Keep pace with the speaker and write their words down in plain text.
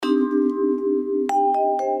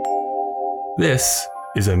This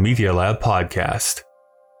is a Media Lab podcast.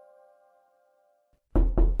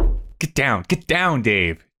 Get down,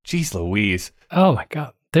 Dave. Jeez Louise. Oh my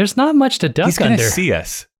God. There's not much to duck He's under. going to see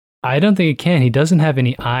us. I don't think he can. He doesn't have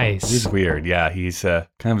any eyes. It is weird. Yeah, he's kind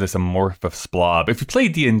of this amorphous blob. If you play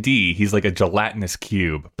D&D, he's like a gelatinous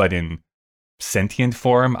cube, but in sentient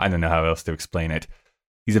form. I don't know how else to explain it.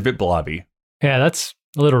 He's a bit blobby. Yeah, that's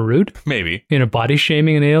a little rude. Maybe. Body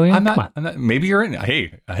shaming an alien? I'm Come not. Maybe you're in.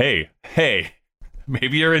 Hey.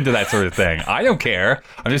 Maybe you're into that sort of thing. I don't care.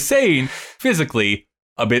 I'm just saying, physically,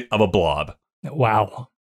 a bit of a blob. on. Wow.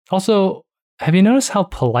 Also, have you noticed how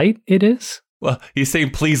polite it is? Well, he's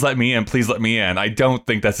saying, please let me in, please let me in. I don't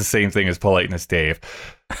think that's the same thing as politeness, Dave.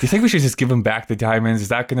 Do you think we should just give him back the diamonds? Is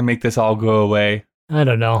that going to make this all go away? I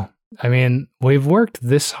don't know. I mean, we've worked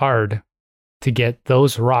this hard to get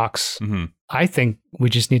those rocks. Mm-hmm. I think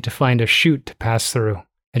we just need to find a chute to pass through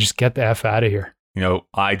and just get the F out of here. You know,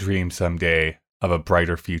 I dream someday of a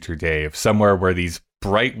brighter future, Dave. Somewhere where these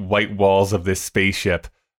bright white walls of this spaceship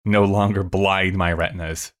no longer blind my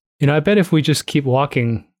retinas. I bet if we just keep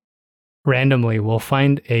walking randomly, we'll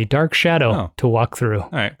find a dark shadow to walk through. All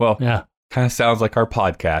right, well, Yeah. kind of sounds like our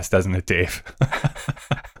podcast, doesn't it, Dave?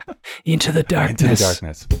 Into the darkness. Into the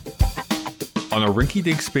darkness. On a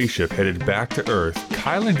rinky-dink spaceship headed back to Earth,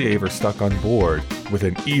 Kyle and Dave are stuck on board with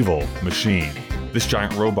an evil machine. This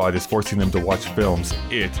giant robot is forcing them to watch films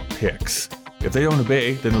it picks. If they don't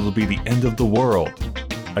obey, then it'll be the end of the world.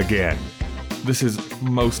 Again. This is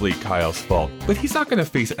mostly Kyle's fault, but he's not going to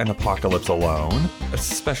face an apocalypse alone,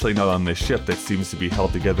 especially not on this ship that seems to be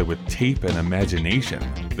held together with tape and imagination.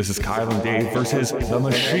 This is Kyle and Dave versus The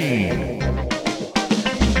Machine.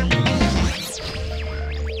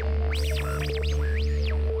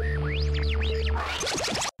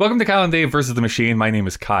 Welcome to Kyle and Dave versus The Machine. My name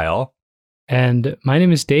is Kyle. And my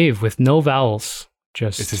name is Dave with no vowels.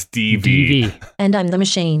 Just This is DV. DV. And I'm the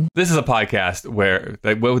machine. This is a podcast where,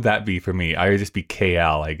 what would that be for me? I would just be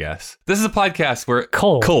KL, I guess. This is a podcast where...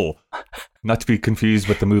 Cole. Not to be confused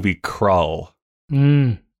with the movie Krull.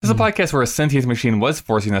 This is a podcast where a sentient machine was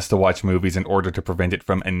forcing us to watch movies in order to prevent it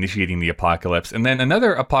from initiating the apocalypse, and then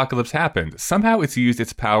another apocalypse happened. Somehow it's used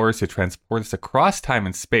its powers to transport us across time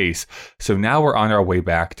and space, so now we're on our way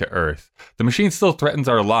back to Earth. The machine still threatens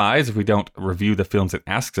our lives if we don't review the films it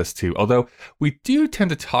asks us to, although we do tend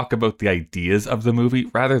to talk about the ideas of the movie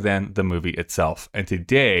rather than the movie itself. And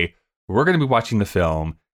today, we're going to be watching the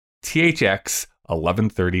film THX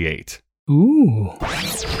 1138. Ooh.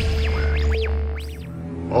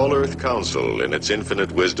 All Earth Council, in its infinite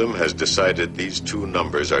wisdom, has decided these two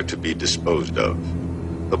numbers are to be disposed of.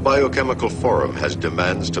 The Biochemical Forum has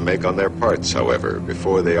demands to make on their parts, however,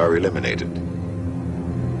 before they are eliminated.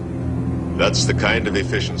 That's the kind of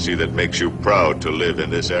efficiency that makes you proud to live in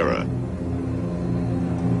this era.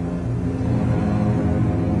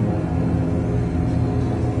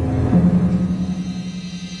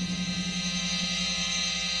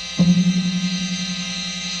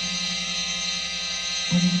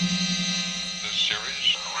 This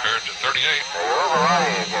series compared to 38.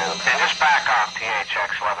 Overrunning again. Hey, just back off,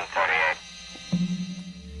 THX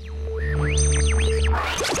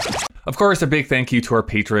 1138. Of course, a big thank you to our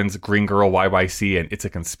patrons, Green Girl YYC and It's a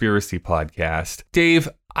Conspiracy Podcast. Dave,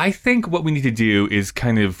 I think what we need to do is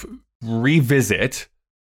kind of revisit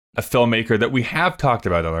a filmmaker that we have talked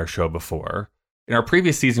about on our show before. In our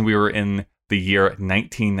previous season, we were in the year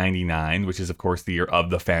 1999, which is, of course, the year of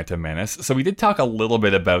The Phantom Menace. So we did talk a little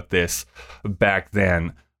bit about this back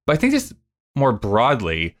then. But I think just more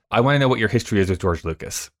broadly, I want to know what your history is with George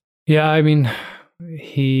Lucas. Yeah, I mean,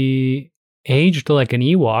 he aged like an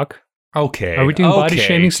Ewok. Okay. Are we doing body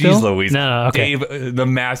shaming still? Jeez Louise. No, okay. Dave, the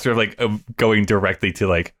master of going directly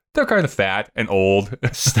to they're kind of fat and old.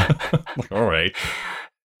 All right.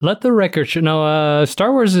 Let the record show. No,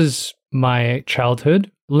 Star Wars is my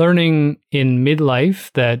childhood. Learning in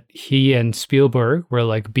midlife that he and Spielberg were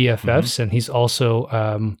like BFFs, and he's also,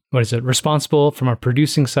 responsible from a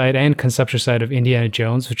producing side and conceptual side of Indiana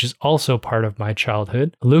Jones, which is also part of my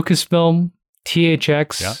childhood. Lucasfilm,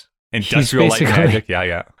 THX. Yeah. Industrial Light and Magic.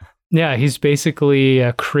 Yeah. Yeah, he's basically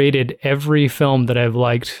created every film that I've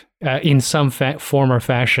liked in some form or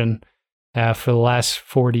fashion for the last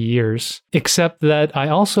 40 years, except that I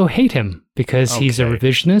also hate him because he's a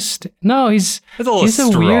revisionist. No, that's a little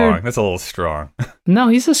strong. That's a little strong. No,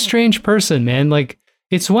 he's a strange person, man. Like,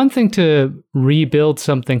 it's one thing to rebuild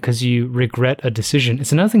something because you regret a decision.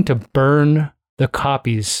 It's another thing to burn the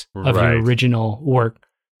copies of your original work,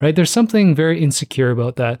 right? There's something very insecure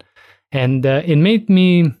about that. And it made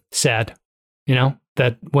me sad,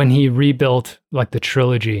 that when he rebuilt like the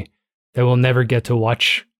trilogy, that we'll never get to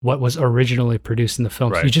watch what was originally produced in the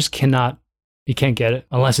films. Right. You just cannot You can't get it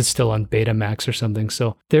unless it's still on Betamax or something.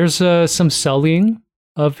 So there's some sullying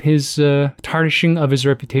of his tarnishing of his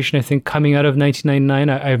reputation, I think, coming out of 1999.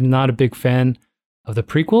 I'm not a big fan of the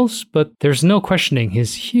prequels, but there's no questioning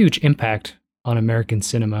his huge impact on American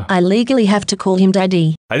cinema. I legally have to call him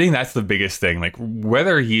Daddy. I think that's the biggest thing. Like,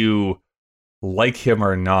 whether you like him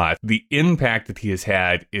or not, the impact that he has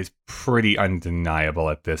had is pretty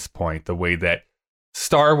undeniable at this point. The way that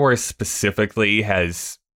Star Wars specifically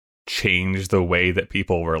has changed the way that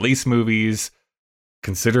people release movies,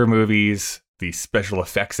 consider movies, the special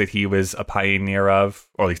effects that he was a pioneer of,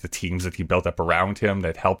 or at least the teams that he built up around him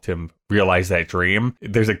that helped him realize that dream.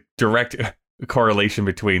 There's a direct correlation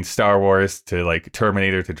between Star Wars to like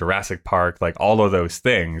Terminator to Jurassic Park, like all of those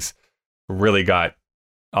things really got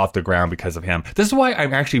off the ground because of him. This is why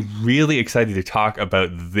I'm actually really excited to talk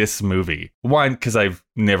about this movie. One, because I've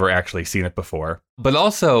never actually seen it before, but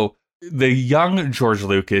also the young George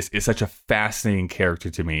Lucas is such a fascinating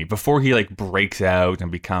character to me. Before he like breaks out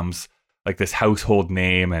and becomes like this household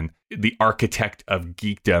name and the architect of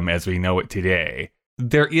geekdom as we know it today,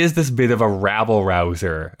 there is this bit of a rabble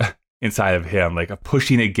rouser inside of him, like a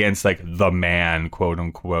pushing against like the man, quote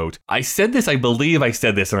unquote. I believe I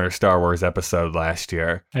said this in our Star Wars episode last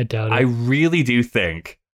year. I doubt it. I really do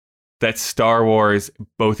think that Star Wars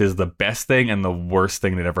both is the best thing and the worst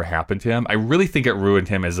thing that ever happened to him. I really think it ruined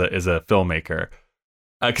him as a filmmaker.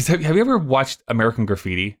 Because have you ever watched American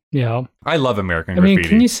Graffiti? Yeah. I love American Graffiti. I mean,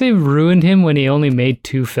 can you say ruined him when he only made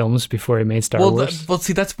 2 films before he made Star Wars? Well,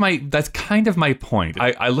 see, that's kind of my point.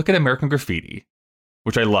 I look at American Graffiti,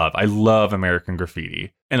 which I love. I love American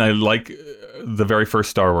Graffiti. And I like the very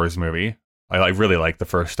first Star Wars movie. I really like the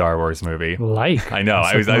first Star Wars movie. I know.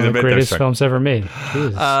 I was one a of bit the greatest films ever made.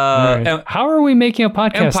 Jesus. Right. How are we making a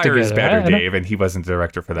podcast Empire together? is better, Dave, and he wasn't the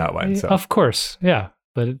director for that one. So. Of course, yeah.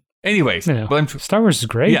 But anyways, Star Wars is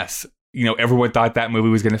great. Yes. Everyone thought that movie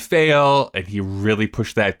was going to fail, and he really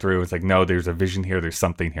pushed that through. It's like, no, there's a vision here. There's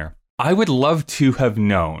something here. I would love to have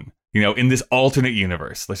known, in this alternate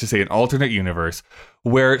universe, let's just say an alternate universe,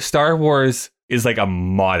 where Star Wars is like a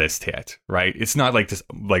modest hit, right? It's not like this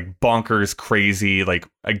like bonkers, crazy, like,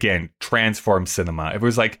 again, transform cinema. If it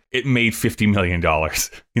was like, it made $50 million,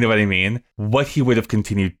 you know what I mean? What he would have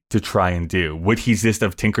continued to try and do. Would he just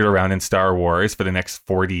have tinkered around in Star Wars for the next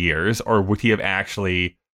 40 years? Or would he have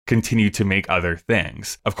actually continued to make other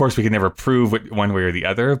things? Of course, we can never prove it one way or the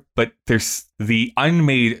other, but there's the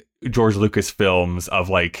unmade George Lucas films of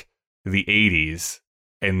like the 80s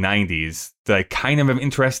and 90s that I kind of am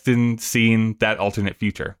interested in seeing that alternate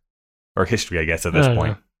future or history, I guess, at this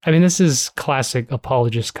point. I mean, this is classic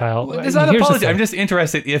apologist Kyle. It's not apology. I'm just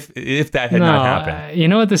interested if that had not happened. You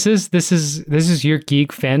know what this is? This is your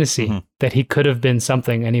geek fantasy that he could have been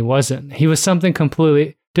something and he wasn't. He was something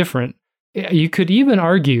completely different. You could even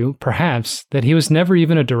argue, perhaps, that he was never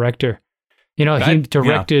even a director. He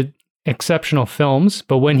directed exceptional films,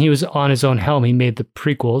 but when he was on his own helm, he made the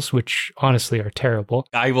prequels, which honestly are terrible.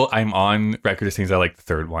 I'm on record as saying I like the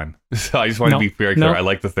third one. So I just want to be very clear. I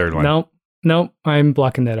like the third one. No, I'm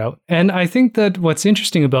blocking that out. And I think that what's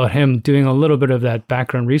interesting about him doing a little bit of that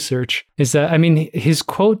background research is that, I mean, his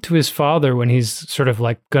quote to his father when he's sort of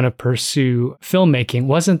like going to pursue filmmaking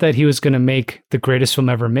wasn't that he was going to make the greatest film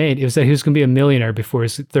ever made. It was that he was going to be a millionaire before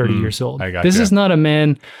he's 30 years old. This is not a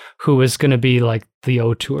man who was going to be like the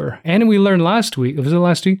auteur. And we learned last week, was it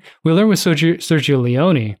last week? We learned with Sergio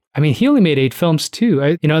Leone. I mean, he only made 8 films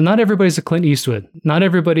too. Not everybody's a Clint Eastwood. Not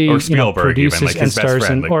everybody or Spielberg produces even, like and stars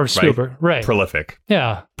in, or Spielberg, right? Prolific.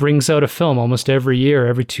 Yeah, brings out a film almost every year,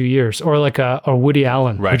 every 2 years, or like a Woody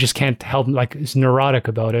Allen, who just can't help, like, is neurotic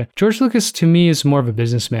about it. George Lucas, to me, is more of a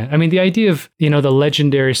businessman. I mean, the idea of the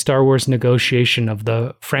legendary Star Wars negotiation of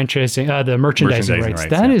the franchising, the merchandising rights,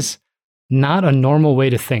 that is not a normal way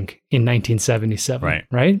to think in 1977.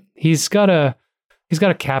 Right? He's got a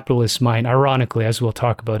capitalist mind, ironically, as we'll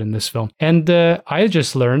talk about in this film. And I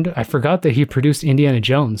just learned, I forgot that he produced Indiana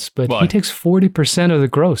Jones, but he takes 40% of the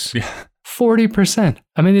gross. Yeah. 40%.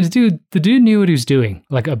 I mean, the dude knew what he was doing,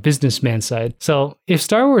 like a businessman side. So if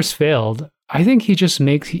Star Wars failed, I think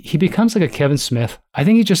he becomes like a Kevin Smith. I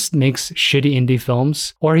think he just makes shitty indie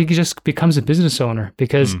films, or he just becomes a business owner,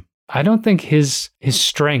 because I don't think his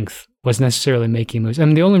strength was necessarily making movies. I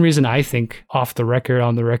mean, the only reason I think on the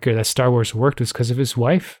record that Star Wars worked was because of his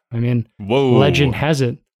wife. I mean, legend has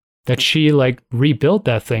it that she like rebuilt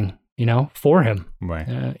that thing, for him,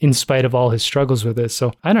 in spite of all his struggles with it.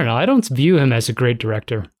 So I don't know. I don't view him as a great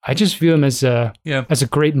director. I just view him as a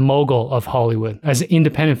great mogul of Hollywood, as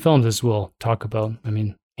independent films, as we'll talk about. I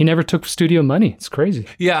mean, he never took studio money. It's crazy.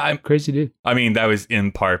 Yeah, crazy dude. I mean, that was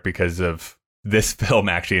in part because of this film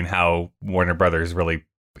actually, and how Warner Brothers really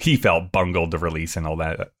he felt bungled the release and all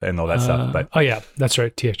that stuff. But oh yeah, that's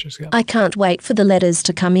right, THX. Yeah. I can't wait for the letters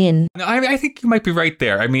to come in. I think you might be right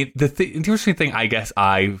there. I mean, the interesting thing, I guess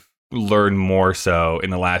I've learned more so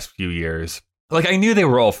in the last few years. Like, I knew they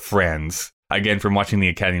were all friends. Again, from watching the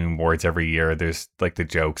Academy Awards every year, there's like the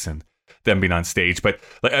jokes and them being on stage. But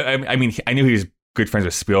like, I mean, I knew he was good friends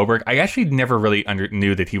with Spielberg. I actually never really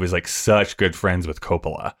knew that he was like such good friends with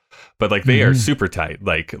Coppola. But like they are super tight,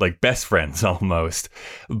 like best friends almost.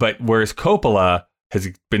 But whereas Coppola has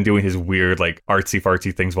been doing his weird like artsy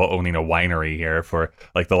fartsy things while owning a winery here for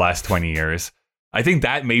like the last 20 years. I think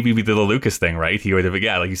that maybe be the Lucas thing, right? He would have,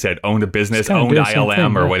 like you said, owned a business, owned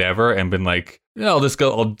ILM or whatever, and been like, I'll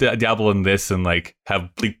dabble in this and like have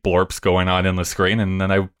bleep blorps going on in the screen, and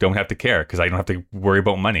then I don't have to care because I don't have to worry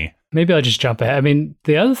about money. Maybe I'll just jump ahead. I mean,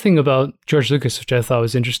 the other thing about George Lucas, which I thought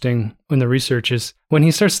was interesting in the research, is when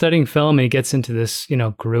he starts studying film and he gets into this,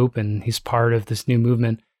 group and he's part of this new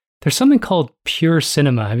movement, there's something called pure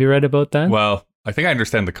cinema. Have you read about that? Well, I think I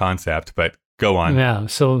understand the concept, but go on. Yeah,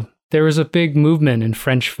 so there was a big movement in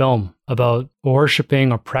French film about worshiping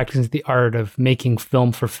or practicing the art of making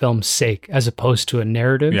film for film's sake, as opposed to a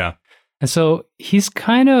narrative. Yeah. And so he's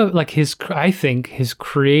kind of like I think his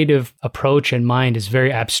creative approach and mind is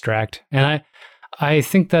very abstract. And I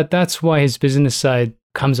think that's why his business side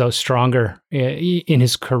comes out stronger in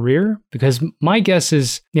his career, because my guess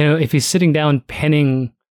is, if he's sitting down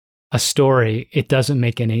penning a story, it doesn't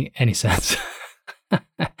make any sense.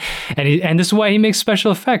 And this is why he makes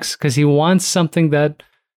special effects, because he wants something that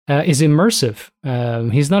is immersive.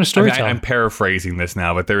 He's not a storyteller. I'm paraphrasing this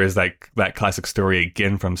now, but there is that classic story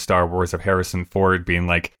again from Star Wars of Harrison Ford being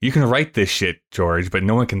like, "You can write this shit, George, but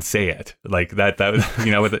no one can say it." Like that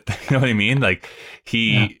you know what I mean? Like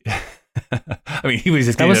he, I mean, he was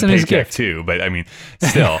just getting a paycheck too, but I mean,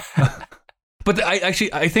 still. But I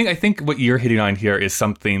think what you're hitting on here is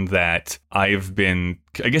something that I've been,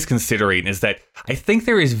 I guess, considering, is that I think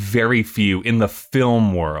there is very few in the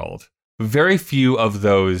film world, very few of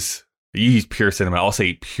those, you use pure cinema, I'll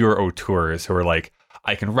say pure auteurs who are like,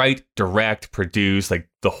 I can write, direct, produce, like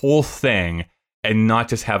the whole thing and not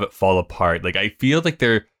just have it fall apart. Like I feel like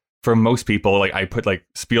for most people, like I put like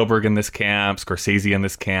Spielberg in this camp, Scorsese in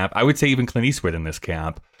this camp, I would say even Clint Eastwood in this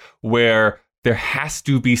camp, where there has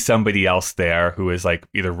to be somebody else there who is like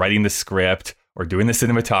either writing the script or doing the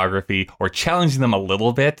cinematography or challenging them a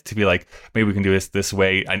little bit to be like, maybe we can do this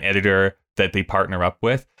way, an editor that they partner up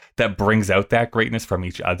with that brings out that greatness from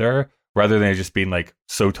each other rather than just being like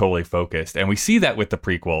so totally focused. And we see that with the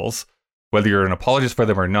prequels, whether you're an apologist for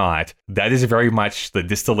them or not, that is very much the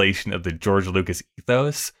distillation of the George Lucas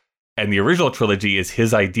ethos. And the original trilogy is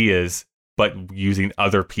his ideas, but using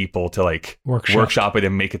other people to like workshop it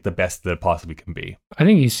and make it the best that it possibly can be. I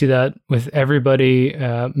think you see that with everybody,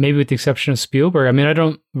 maybe with the exception of Spielberg. I mean, I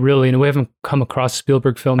don't really, we haven't come across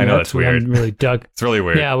Spielberg film yet. I know, that's weird. We haven't really dug. It's really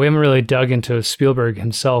weird. Yeah, we haven't really dug into Spielberg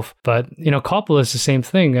himself. But, Coppola is the same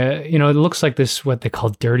thing. It looks like this, what they call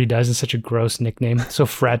Dirty Dozen, such a gross nickname. So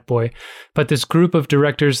frat boy. But this group of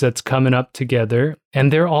directors that's coming up together,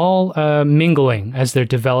 and they're all mingling as they're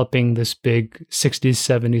developing this big 60s,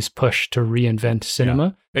 70s push to reinvent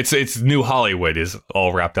cinema. Yeah. It's New Hollywood is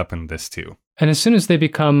all wrapped up in this too. And as soon as they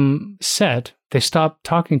become set, they stop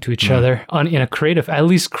talking to each other in a creative, at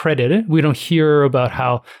least credited. We don't hear about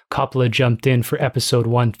how Coppola jumped in for episode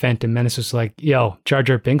 1, Phantom Menace was like, yo, Jar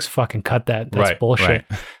Jar Binks, fucking cut that. That's bullshit.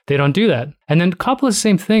 Right. They don't do that. And then Coppola's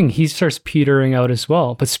same thing. He starts petering out as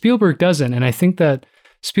well. But Spielberg doesn't. And I think that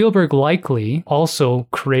Spielberg likely also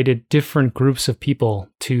created different groups of people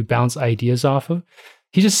to bounce ideas off of.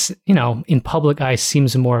 He just, in public eye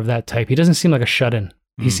seems more of that type. He doesn't seem like a shut-in.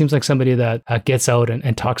 He seems like somebody that gets out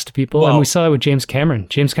and talks to people. Well, and we saw that with James Cameron.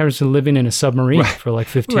 James Cameron's been living in a submarine for like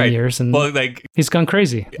 15 years. And he's gone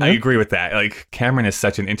crazy. I agree with that. Like Cameron is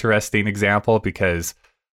such an interesting example because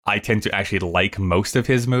I tend to actually like most of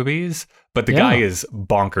his movies, but the guy is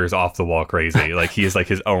bonkers off the wall crazy. Like he is like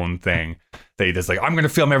his own thing. They just like, I'm going to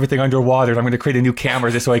film everything underwater. I'm going to create a new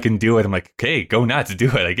camera just so I can do it. I'm like, okay, go nuts, do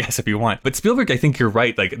it, I guess, if you want. But Spielberg, I think you're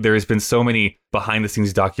right. Like there has been so many behind the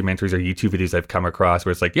scenes documentaries or YouTube videos I've come across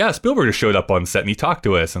where it's like, yeah, Spielberg just showed up on set and he talked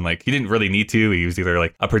to us and like, he didn't really need to. He was either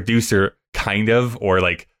like a producer kind of, or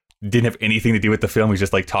like didn't have anything to do with the film. He was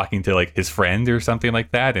just like talking to like his friend or something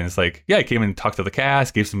like that. And it's like, yeah, he came and talked to the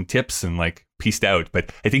cast, gave some tips and like pieced out.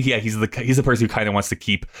 But I think, he's the person who kind of wants to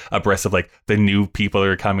keep abreast of like the new people that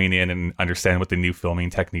are coming in and understand what the new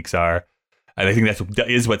filming techniques are. And I think that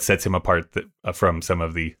is what sets him apart from some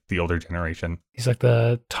of the older generation. He's like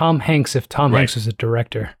the Tom Hanks if Tom Hanks was a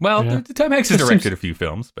director. Well, Tom Hanks has directed a few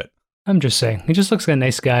films, but I'm just saying. He just looks like a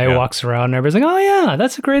nice guy, Yeah. walks around, and everybody's like, oh, yeah,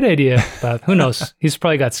 that's a great idea. But who knows? He's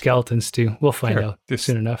probably got skeletons, too. We'll find out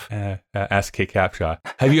soon enough. Ask Kate Capshaw.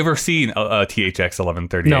 Have you ever seen THX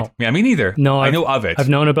 1138? No. Yeah, me neither. No, I know of it. I've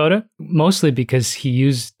known about it, mostly because he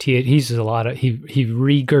uses a lot of, he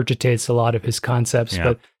regurgitates a lot of his concepts,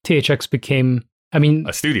 but THX became, I mean,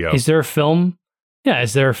 a studio. Is there a film? Yeah,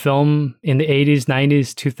 is there a film in the 80s,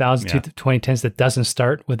 90s, 2000s, 2010s that doesn't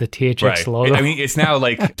start with the THX logo? I mean, it's now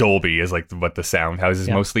like Dolby is like what the sound houses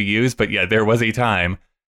mostly use, but yeah, there was a time,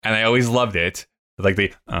 and I always loved it. Like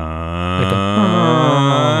the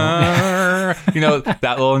you know,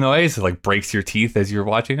 that little noise like breaks your teeth as you're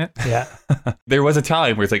watching it. Yeah. There was a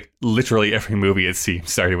time where it's like literally every movie it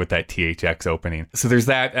seems started with that THX opening. So there's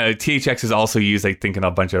that. THX is also used, I think, in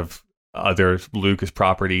a bunch of other Lucas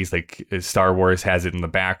properties, like Star Wars has it in the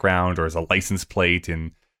background or as a license plate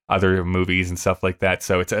in other movies and stuff like that.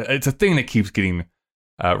 So it's a thing that keeps getting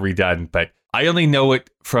redone, but I only know it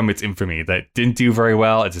from its infamy that didn't do very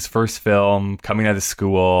well. It's his first film, coming out of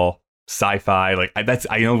school, sci-fi. Like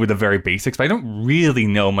I know the very basics, but I don't really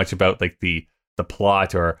know much about like the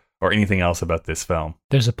plot or anything else about this film.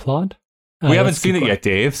 There's a plot? We haven't seen it yet,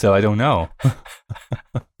 Dave, so I don't know.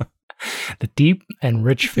 The deep and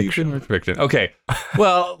rich fiction. Okay.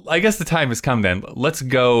 Well, I guess the time has come then. Let's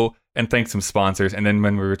go and thank some sponsors. And then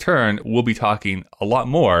when we return, we'll be talking a lot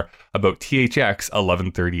more about THX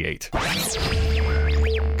 1138.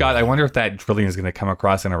 God, I wonder if that drilling is going to come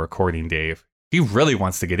across in a recording, Dave. He really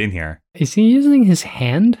wants to get in here. Is he using his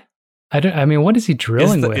hand? I mean, what is he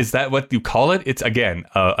drilling with? Is that what you call it? It's, again,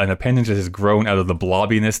 an appendage that has grown out of the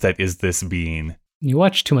blobbiness that is this being. You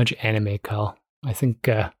watch too much anime, Kyle. I think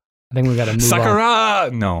we got to move Sakura!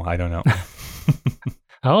 on. No, I don't know.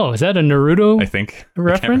 Oh, is that a Naruto I think.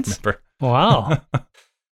 reference? I can't remember. Wow.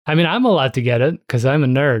 I mean, I'm allowed to get it because I'm a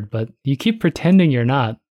nerd, but you keep pretending you're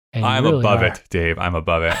not. And I'm really above are. it, Dave. I'm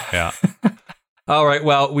above it. Yeah. All right.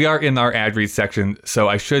 Well, we are in our ad read section, so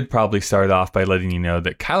I should probably start off by letting you know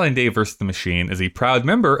that Kyle and Dave vs. the Machine is a proud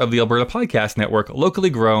member of the Alberta Podcast Network, locally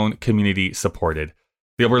grown, community supported.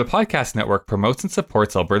 The Alberta Podcast Network promotes and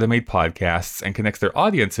supports Alberta-made podcasts and connects their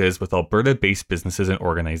audiences with Alberta-based businesses and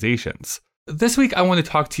organizations. This week, I want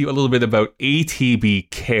to talk to you a little bit about ATB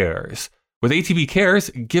Cares. With ATB Cares,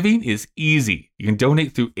 giving is easy. You can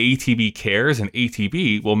donate through ATB Cares, and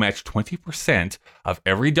ATB will match 20% of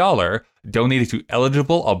every dollar donated to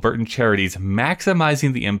eligible Albertan charities,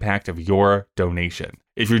 maximizing the impact of your donation.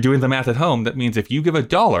 If you're doing the math at home, that means if you give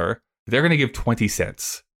 $1, they're going to give 20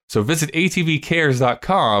 cents. So visit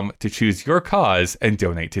atvcares.com to choose your cause and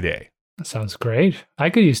donate today. That sounds great. I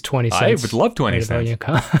could use 20 cents. I would love 20 cents.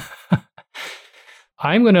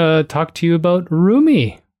 I'm going to talk to you about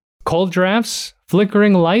Rumi. Cold drafts,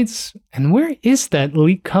 flickering lights, and where is that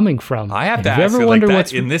leak coming from? I have to ask you, like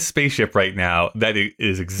that in this spaceship right now, that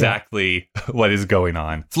is exactly what is going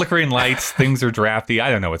on. Flickering lights, things are drafty.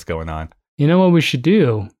 I don't know what's going on. You know what we should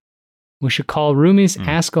do? We should call Rumi's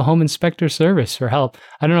Ask a Home Inspector service for help.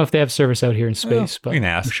 I don't know if they have service out here in space, but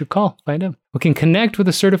we should call, find out. We can connect with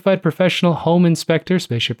a certified professional home inspector,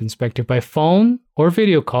 spaceship inspector, by phone or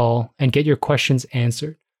video call and get your questions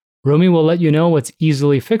answered. Rumi will let you know what's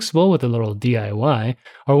easily fixable with a little DIY,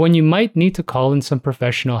 or when you might need to call in some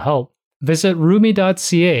professional help. Visit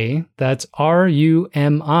rumi.ca, that's RUMI.ca,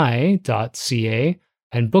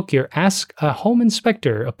 and book your Ask a Home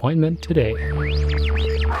Inspector appointment today.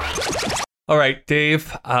 All right,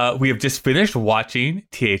 Dave, we have just finished watching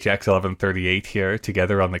THX 1138 here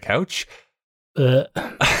together on the couch.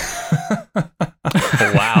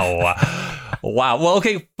 Wow. Wow. Well,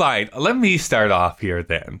 okay, fine. Let me start off here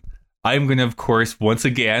then. I'm going to, of course, once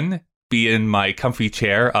again, be in my comfy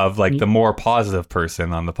chair of like the more positive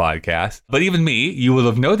person on the podcast. But even me, you will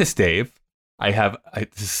have noticed, Dave,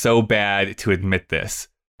 it's so bad to admit this.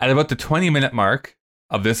 At about the 20-minute mark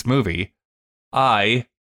of this movie, I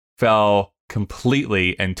fell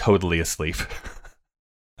completely and totally asleep.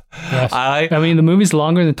 Yes. I mean, the movie's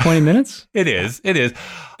longer than 20 minutes? It is.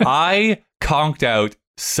 I conked out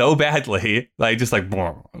so badly, like just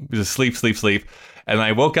sleep. And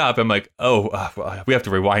I woke up, I'm like, we have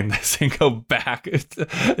to rewind this and go back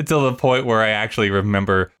until the point where I actually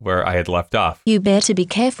remember where I had left off. You better be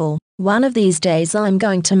careful. One of these days I'm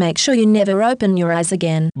going to make sure you never open your eyes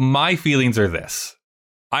again. My feelings are this.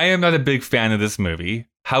 I am not a big fan of this movie.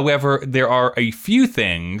 However, there are a few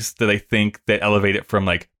things that I think that elevate it from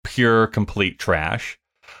like pure, complete trash.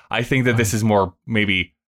 I think that this is more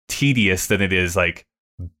maybe tedious than it is like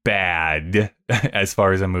bad as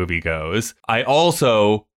far as a movie goes. I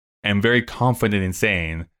also am very confident in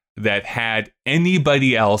saying that had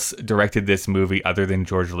anybody else directed this movie other than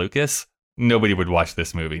George Lucas, nobody would watch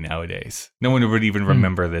this movie nowadays. No one would even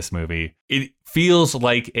remember this movie. It feels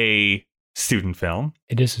like a student film.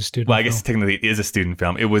 It is a student film. Well, I guess technically it is a student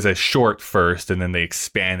film. It was a short first, and then they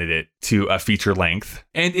expanded it to a feature length.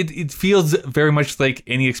 And it feels very much like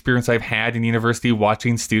any experience I've had in university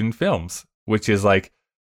watching student films, which is like,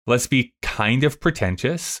 let's be kind of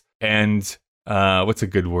pretentious and, what's a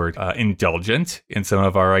good word? Indulgent in some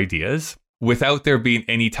of our ideas without there being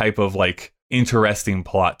any type of like interesting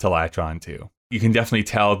plot to latch onto. You can definitely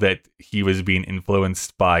tell that he was being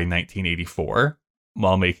influenced by 1984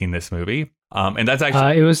 while making this movie. And that's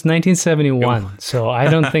actually... it was 1971, so I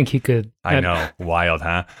don't think he could... I know, wild,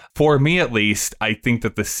 huh? For me, at least, I think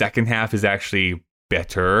that the second half is actually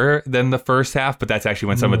better than the first half, but that's actually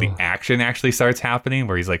when some of the action actually starts happening,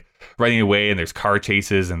 where he's like running away and there's car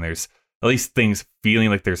chases and there's at least things feeling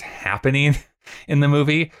like there's happening in the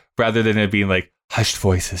movie, rather than it being like hushed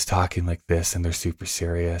voices talking like this and they're super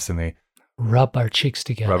serious and they... Rub our cheeks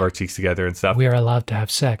together and stuff. We are allowed to have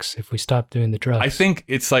sex if we stop doing the drugs. I think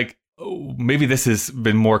it's like, maybe this has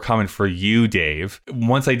been more common for you, Dave.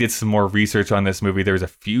 Once I did some more research on this movie, there's a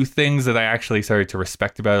few things that I actually started to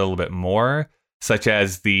respect about it a little bit more, such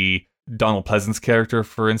as the Donald Pleasance character,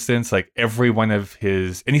 for instance. Like every one of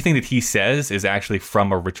anything that he says is actually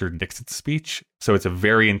from a Richard Nixon speech. So it's a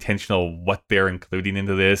very intentional what they're including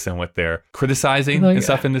into this and what they're criticizing and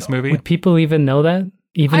stuff in this movie. Would people even know that?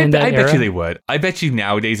 Even in that I era? bet you they would. I bet you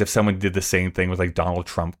nowadays if someone did the same thing with like Donald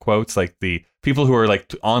Trump quotes, like the people who are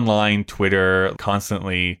like online, Twitter,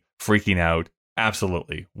 constantly freaking out,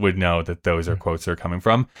 absolutely would know that those are quotes they're coming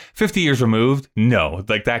from. 50 years removed, no.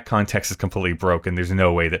 Like that context is completely broken. There's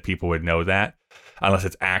no way that people would know that unless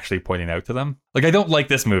it's actually pointing out to them. Like I don't like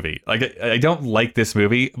this movie. Like I don't like this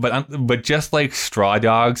movie, but just like Straw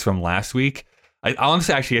Dogs from last week, I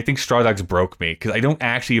honestly I think Straw Dogs broke me because I don't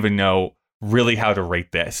actually even know really how to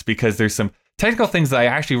rate this, because there's some technical things that I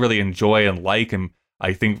actually really enjoy and like, and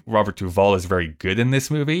I think Robert Duvall is very good in this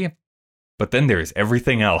movie. But then there's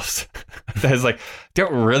everything else that is like,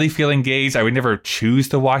 don't really feel engaged. I would never choose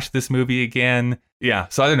to watch this movie again. Yeah,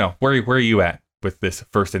 so I don't know. Where are you at with this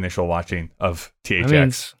first initial watching of THX? I mean,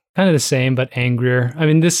 it's kind of the same, but angrier. I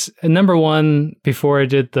mean, this, number one, before I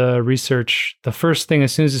did the research, the first thing,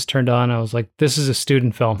 as soon as it's turned on, I was like, this is a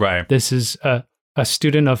student film. Right. This is a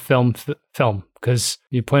student of film, because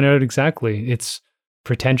you pointed out exactly, it's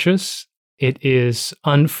pretentious, it is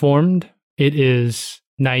unformed, it is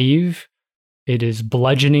naive, it is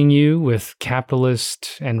bludgeoning you with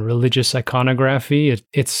capitalist and religious iconography.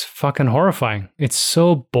 It's fucking horrifying. It's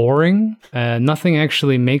so boring. Nothing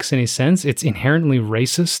actually makes any sense. It's inherently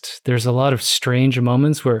racist. There's a lot of strange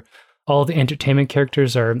moments where all the entertainment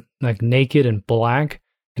characters are like naked and black,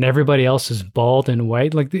 and everybody else is bald and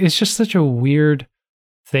white. Like, it's just such a weird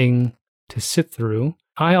thing to sit through.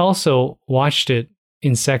 I also watched it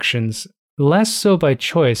in sections, less so by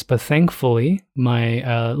choice, but thankfully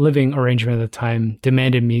my living arrangement at the time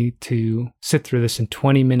demanded me to sit through this in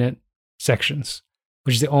 20-minute sections,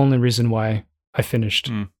 which is the only reason why I finished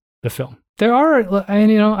the film. There are,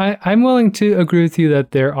 and I'm willing to agree with you that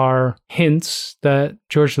there are hints that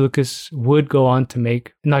George Lucas would go on to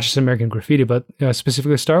make, not just American Graffiti, but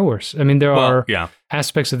specifically Star Wars. I mean, there are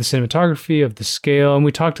aspects of the cinematography, of the scale, and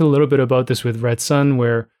we talked a little bit about this with Red Sun,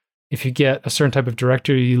 where if you get a certain type of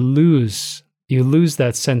director, you lose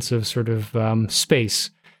that sense of sort of space.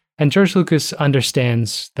 And George Lucas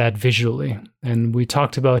understands that visually. And we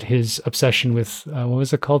talked about his obsession with, what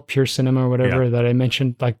was it called? Pure cinema or whatever that I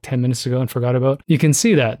mentioned like 10 minutes ago and forgot about. You can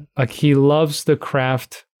see that. Like, he loves the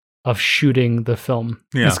craft of shooting the film.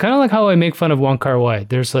 Yeah. It's kind of like how I make fun of Wong Kar-wai.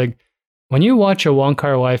 There's like, when you watch a Wong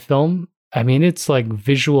Kar-wai film, I mean, it's like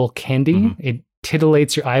visual candy. Mm-hmm. It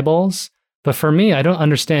titillates your eyeballs. But for me, I don't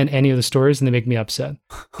understand any of the stories and they make me upset.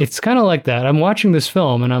 It's kind of like that. I'm watching this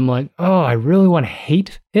film and I'm like, oh, I really want to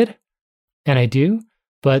hate it. And I do.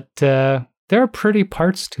 But there are pretty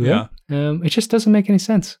parts to it. It just doesn't make any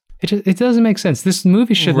sense. It doesn't make sense. This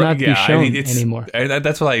movie should not be shown anymore.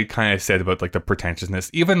 That's what I kind of said about like the pretentiousness.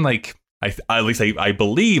 Even like, I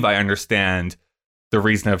believe I understand the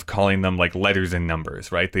reason of calling them like letters and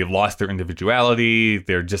numbers, right? They've lost their individuality.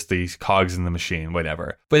 They're just these cogs in the machine,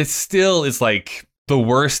 whatever. But it still is like the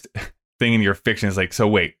worst thing in your fiction is like, so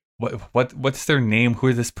wait, what's their name? Who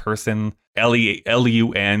is this person?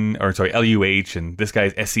 L-U-N, or sorry, L-U-H, and this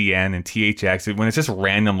guy's S-E-N and T-H-X. When it's just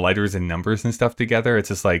random letters and numbers and stuff together, it's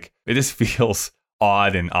just like, it just feels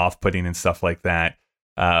odd and off-putting and stuff like that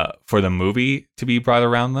for the movie to be brought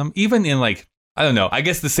around them. Even in like, I don't know. I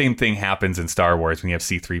guess the same thing happens in Star Wars when you have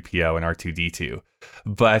C-3PO and R2-D2.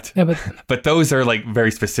 But those are like very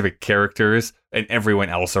specific characters, and everyone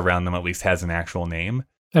else around them at least has an actual name.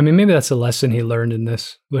 I mean, maybe that's a lesson he learned in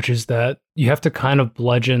this, which is that you have to kind of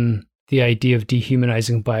bludgeon the idea of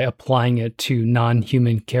dehumanizing by applying it to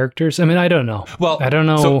non-human characters. I mean, I don't know. Well, I don't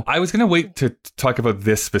know. So I was going to wait to talk about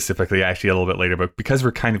this specifically actually a little bit later, but because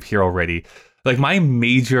we're kind of here already, like my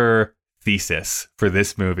major thesis for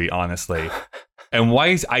this movie, honestly, and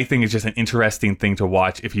why I think it's just an interesting thing to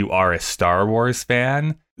watch if you are a Star Wars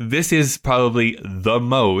fan, this is probably the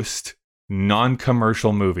most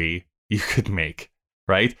non-commercial movie you could make,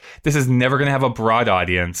 right? This is never going to have a broad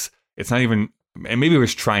audience. It's not even, and maybe it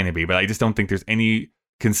was trying to be, but I just don't think there's any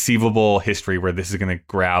conceivable history where this is going to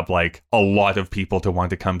grab like a lot of people to want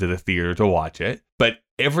to come to the theater to watch it. But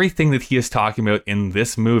everything that he is talking about in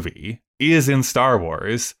this movie is in Star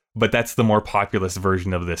Wars, but that's the more populist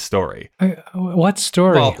version of this story. What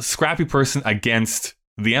story? Well, scrappy person against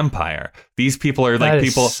the Empire. These people are like that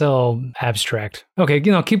people. Is so abstract. Okay,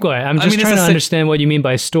 keep going. I'm just trying to understand what you mean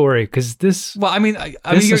by story, because this. Well, I mean,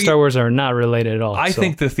 this and Star Wars are not related at all. I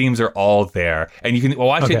think the themes are all there, and you can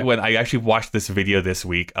watch it. When I actually watched this video this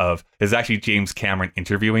week is actually James Cameron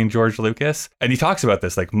interviewing George Lucas, and he talks about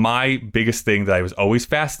this. Like, my biggest thing that I was always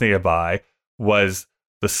fascinated by was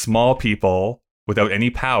the small people without any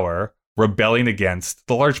power rebelling against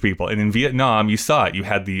the large people. And in Vietnam, you saw it. You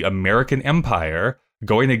had the American Empire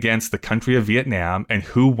going against the country of Vietnam, and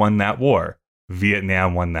who won that war?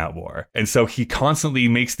 Vietnam won that war. And so he constantly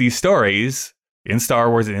makes these stories in Star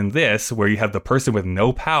Wars and in this where you have the person with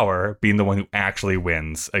no power being the one who actually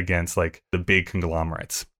wins against like the big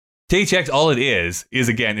conglomerates. THX, all it is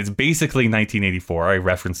again, it's basically 1984. I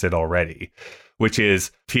referenced it already, which is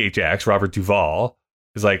THX, Robert Duvall,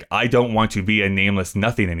 is like, I don't want to be a nameless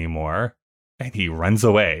nothing anymore. And he runs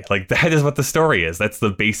away. Like, that is what the story is. That's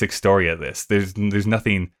the basic story of this. There's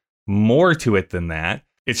nothing more to it than that.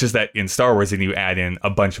 It's just that in Star Wars, then you add in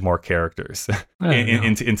a bunch more characters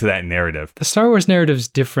into that narrative. The Star Wars narrative is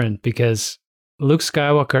different because Luke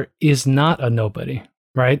Skywalker is not a nobody,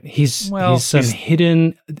 right? He's some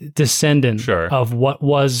hidden descendant of what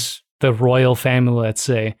was the royal family, let's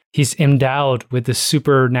say. He's endowed with the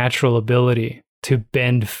supernatural ability to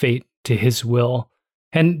bend fate to his will.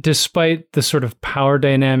 And despite the sort of power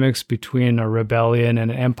dynamics between a rebellion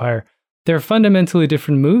and an empire, they're fundamentally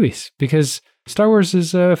different movies because Star Wars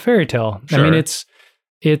is a fairy tale. Sure. I mean,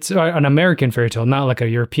 it's an American fairy tale, not like a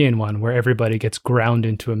European one where everybody gets ground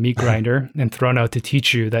into a meat grinder and thrown out to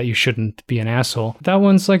teach you that you shouldn't be an asshole. That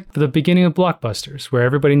one's like the beginning of blockbusters where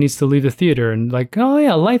everybody needs to leave the theater and like, oh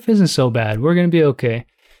yeah, life isn't so bad. We're going to be okay.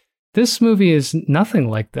 This movie is nothing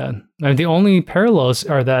like that. I mean, the only parallels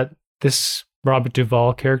are that this Robert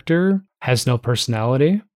Duvall character has no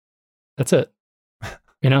personality. That's it.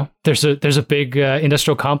 There's a big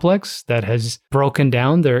industrial complex that has broken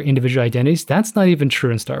down their individual identities. That's not even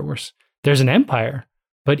true in Star Wars. There's an empire,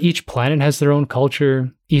 but each planet has their own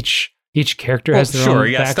culture. Each character has their own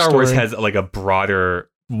backstory. Star Wars has like a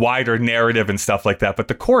wider narrative and stuff like that. But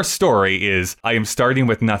the core story is I am starting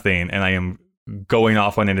with nothing and I am going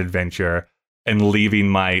off on an adventure and leaving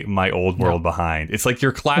my old world behind. It's like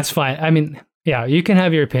your class. That's fine. I mean, yeah, you can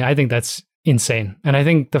have your opinion. I think that's insane. And I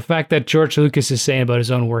think the fact that George Lucas is saying about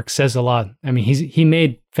his own work says a lot. I mean, he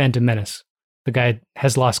made Phantom Menace. The guy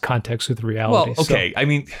has lost context with reality. Well, okay. I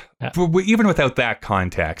mean, even without that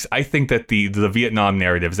context, I think that the Vietnam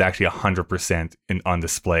narrative is actually 100% on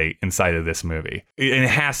display inside of this movie. And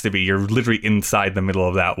it has to be. You're literally inside the middle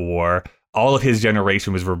of that war. All of his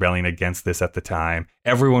generation was rebelling against this at the time.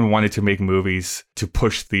 Everyone wanted to make movies to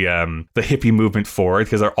push the hippie movement forward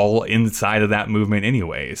because they're all inside of that movement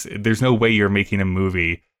anyways. There's no way you're making a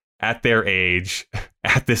movie at their age,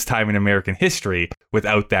 at this time in American history,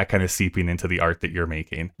 without that kind of seeping into the art that you're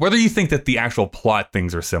making. Whether you think that the actual plot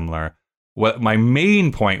things are similar, what my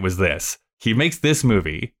main point was this. He makes this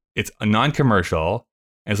movie, it's a non-commercial,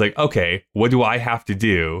 and it's like, okay, what do I have to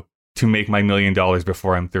do to make my $1 million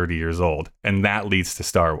before I'm 30 years old? And that leads to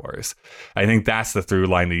Star Wars. I think that's the through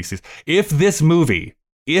line that he sees. If this movie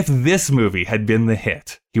had been the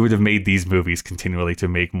hit, he would have made these movies continually to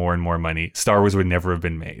make more and more money. Star Wars would never have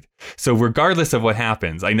been made. So regardless of what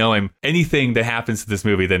happens, I know anything that happens to this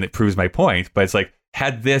movie, then it proves my point. But it's like,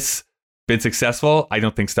 had this been successful, I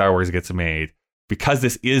don't think Star Wars gets made. Because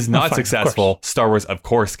this is not successful, Star Wars, of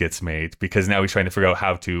course, gets made. Because now he's trying to figure out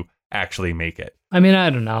how to actually make it. I mean, I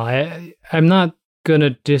don't know. I'm not going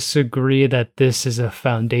to disagree that this is a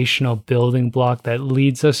foundational building block that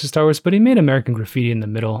leads us to Star Wars, but he made American Graffiti in the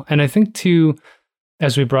middle. And I think too,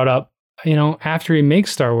 as we brought up, after he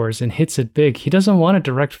makes Star Wars and hits it big, he doesn't want to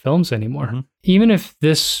direct films anymore. Mm-hmm. Even if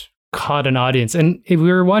this caught an audience, and if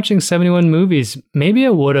we were watching 71 movies, maybe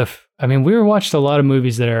it would have. I mean, we watched a lot of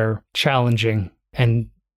movies that are challenging and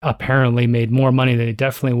apparently made more money than it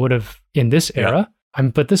definitely would have in this era.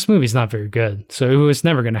 But this movie's not very good, so it was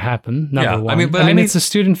never going to happen. Number one. I mean, it's a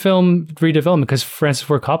student film redevelopment because Francis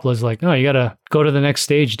Ford Coppola is like, no, you got to go to the next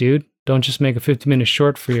stage, dude. Don't just make a 50-minute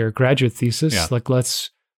short for your graduate thesis. Yeah. Like, let's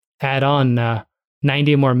add on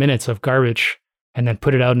 90 more minutes of garbage and then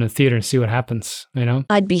put it out in the theater and see what happens, you know?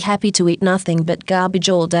 I'd be happy to eat nothing but garbage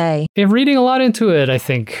all day. They're reading a lot into it, I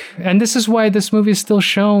think. And this is why this movie is still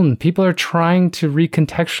shown. People are trying to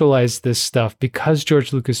recontextualize this stuff because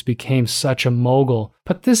George Lucas became such a mogul.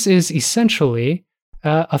 But this is essentially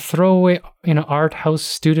a throwaway, art house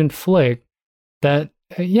student flick that,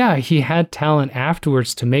 he had talent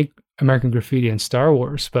afterwards to make American Graffiti and Star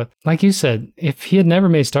Wars. But like you said, if he had never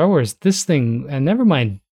made Star Wars, this thing, and never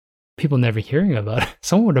mind people never hearing about it,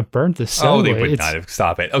 someone would have burnt this cell. Oh, they would not have.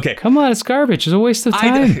 Stop it. Okay. Come on, it's garbage. It's a waste of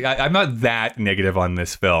time. I'm not that negative on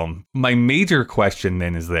this film. My major question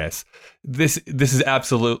then is this. This is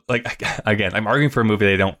absolute, again, I'm arguing for a movie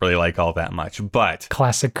that I don't really like all that much, but...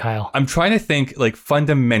 Classic Kyle. I'm trying to think,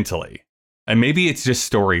 fundamentally, and maybe it's just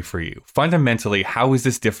story for you. Fundamentally, how is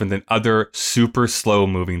this different than other super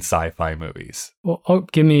slow-moving sci-fi movies? Well,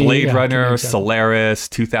 give me... Blade Runner, Solaris,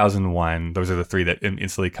 2001. Those are the three that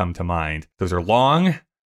instantly come to mind. Those are long.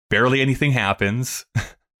 Barely anything happens.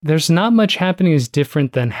 There's not much happening is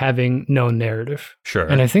different than having no narrative. Sure.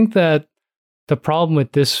 And I think that the problem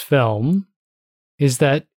with this film is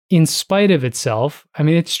that in spite of itself,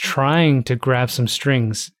 it's trying to grab some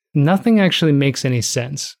strings. Nothing actually makes any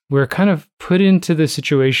sense. We're kind of put into the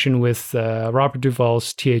situation with Robert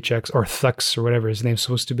Duvall's THX or Thux or whatever his name's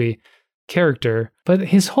supposed to be character, but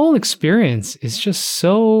his whole experience is just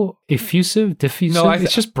so diffusive. No,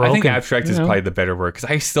 it's just broken. I think abstract is probably the better word because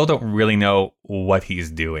I still don't really know what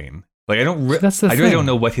he's doing. I really don't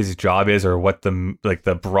know what his job is or what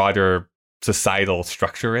the broader societal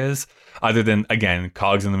structure is, other than, again,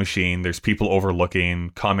 cogs in the machine. There's people overlooking,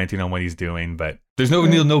 commenting on what he's doing, but there's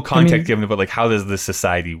no context given about how does this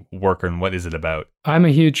society work and what is it about. I'm a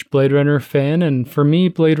huge Blade Runner fan, and for me,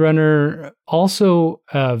 Blade Runner also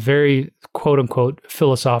very quote unquote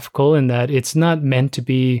philosophical in that it's not meant to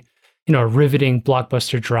be, a riveting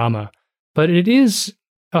blockbuster drama, but it is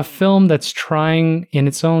a film that's trying in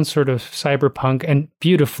its own sort of cyberpunk and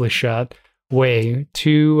beautifully shot way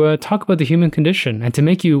to talk about the human condition and to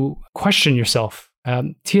make you question yourself.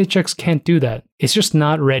 THX can't do that. It's just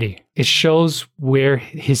not ready. It shows where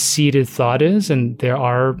his seated thought is, and there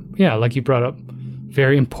are, like you brought up,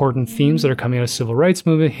 very important themes that are coming out of civil rights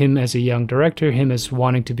movement, him as a young director, him as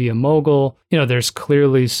wanting to be a mogul. There's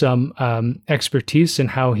clearly some expertise in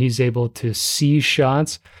how he's able to see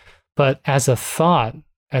shots, but as a thought,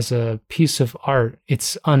 as a piece of art,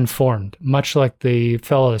 it's unformed, much like the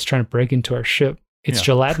fellow that's trying to break into our ship. It's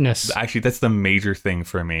gelatinous. Actually, that's the major thing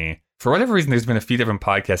for me. For whatever reason, there's been a few different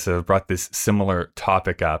podcasts that have brought this similar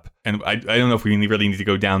topic up. And I don't know if we really need to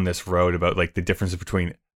go down this road about the difference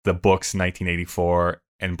between the books 1984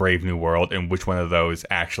 and Brave New World and which one of those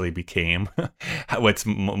actually became what's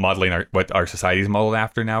modeling what our society is modeled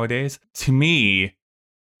after nowadays. To me,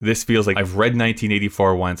 this feels like I've read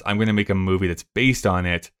 1984 once. I'm going to make a movie that's based on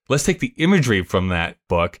it. Let's take the imagery from that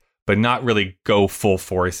book, but not really go full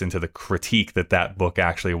force into the critique that book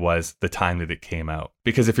actually was the time that it came out.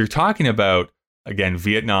 Because if you're talking about, again,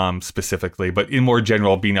 Vietnam specifically, but in more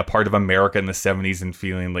general, being a part of America in the 70s and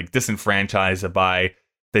feeling disenfranchised by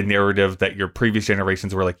the narrative that your previous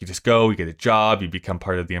generations were you just go, you get a job, you become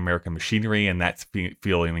part of the American machinery, and that's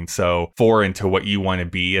feeling so foreign to what you want to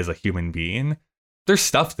be as a human being. There's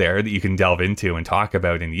stuff there that you can delve into and talk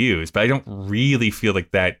about and use, but I don't really feel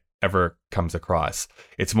like that ever comes across.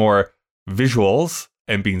 It's more visuals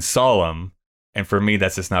and being solemn, and for me,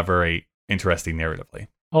 that's just not very interesting narratively.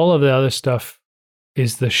 All of the other stuff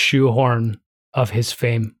is the shoehorn of his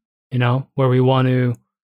fame, where we want to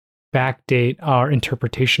backdate our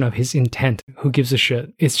interpretation of his intent. Who gives a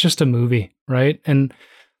shit? It's just a movie, right? And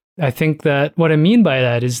I think that what I mean by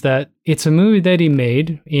that is that it's a movie that he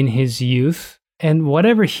made in his youth. And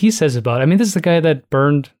whatever he says about it, this is the guy that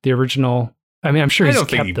burned the original. I'm sure he's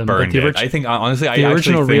kept them. Burned it. I think, honestly, the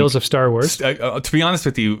original reels of Star Wars. To be honest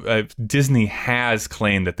with you, Disney has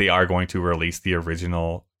claimed that they are going to release the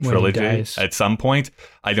original trilogy at some point.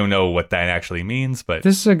 I don't know what that actually means, but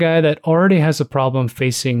this is a guy that already has a problem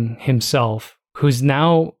facing himself, who's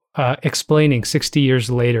now explaining 60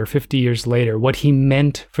 years later, 50 years later, what he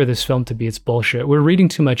meant for this film to be. It's bullshit. We're reading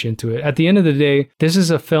too much into it. At the end of the day, this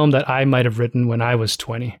is a film that I might have written when I was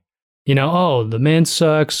 20. The man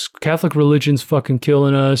sucks. Catholic religion's fucking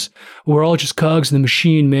killing us. We're all just cogs in the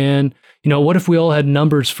machine, man. what if we all had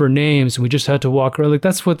numbers for names and we just had to walk around? Like,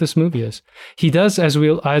 that's what this movie is. He does, as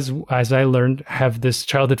I learned, have this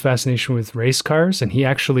childhood fascination with race cars, and he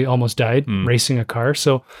actually almost died racing a car.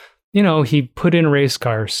 So, he put in race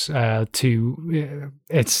cars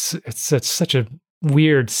it's such a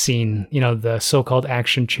weird scene, the so-called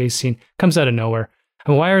action chase scene comes out of nowhere.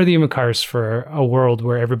 And why are there even cars for a world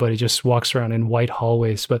where everybody just walks around in white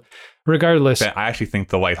hallways? But regardless, I actually think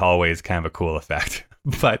the white hallway is kind of a cool effect,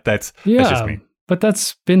 but that's just me. But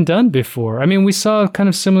that's been done before. I mean, we saw kind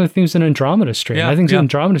of similar themes in Andromeda Strain. I think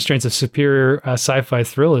Andromeda Strain's a superior sci-fi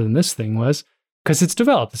thriller than this thing was, because it's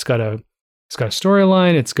developed. It's got a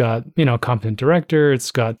storyline. It's got, a competent director.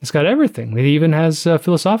 It's got everything. It even has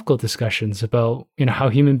philosophical discussions about, how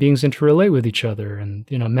human beings interrelate with each other and,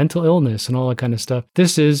 mental illness and all that kind of stuff.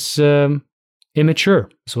 This is immature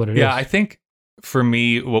is what it is. Yeah, I think for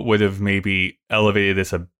me, what would have maybe elevated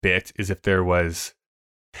this a bit is if there was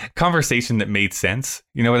conversation that made sense.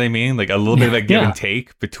 You know what I mean? Like a little bit of a give and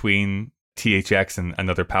take between THX and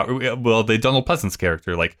another power. Well, the Donald Pleasance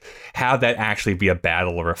character, like have that actually be a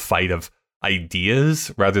battle or a fight of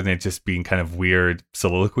ideas rather than it just being kind of weird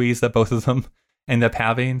soliloquies that both of them end up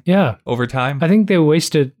having over time. I think they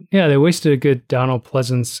wasted a good Donald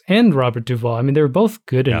Pleasance and Robert Duvall. I mean, they were both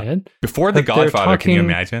good in it. Before The Godfather, can you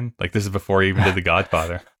imagine? Like, this is before he even did The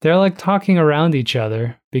Godfather. They're like talking around each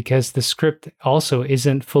other because the script also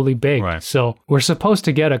isn't fully baked. Right. So we're supposed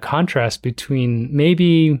to get a contrast between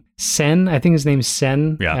maybe Sen, I think his name's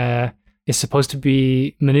Sen, is supposed to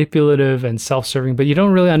be manipulative and self-serving, but you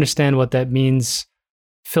don't really understand what that means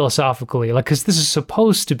philosophically. Like, because this is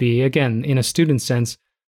supposed to be, again, in a student sense,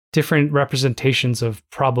 different representations of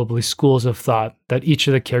probably schools of thought that each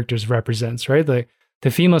of the characters represents, right? The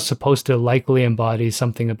female's supposed to likely embody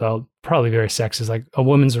something about probably very sexist, like a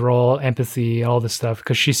woman's role, empathy, all this stuff,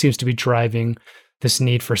 because she seems to be driving this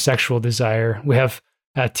need for sexual desire. We have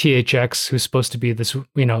THX, who's supposed to be this,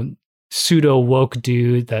 pseudo woke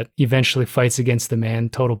dude that eventually fights against the man.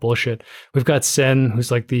 Total bullshit. We've got Sen,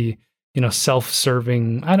 who's like the,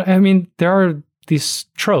 self-serving. I mean, there are these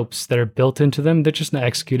tropes that are built into them. They're just not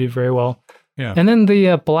executed very well. Yeah. And then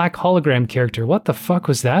the black hologram character. What the fuck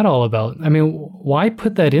was that all about? I mean, why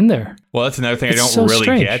put that in there? Well, that's another thing I don't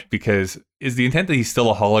really get, because is the intent that he's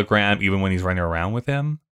still a hologram even when he's running around with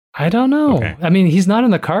him? I don't know. Okay. I mean, he's not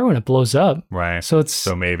in the car when it blows up. Right. So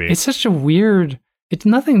maybe. It's such a weird...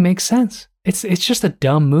 nothing makes sense. It's just a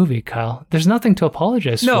dumb movie, Kyle. There's nothing to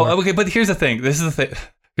apologize for. No, okay, but here's the thing. This is the thing.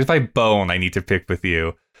 If I bone, I need to pick with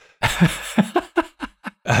you.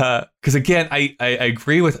 Because again, I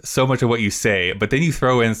agree with so much of what you say, but then you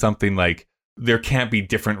throw in something like, there can't be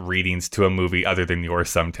different readings to a movie other than yours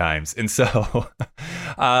sometimes. And so...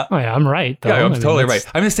 I'm right, though. Yeah, I'm totally right.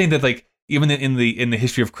 I'm just saying that, like, even in the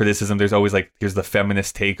history of criticism, there's always like, here's the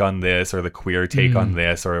feminist take on this or the queer take on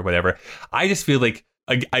this or whatever. I just feel like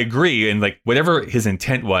I agree, and like whatever his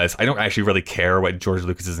intent was, I don't actually really care what George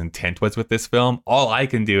Lucas's intent was with this film. All I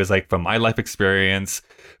can do is, like, from my life experience,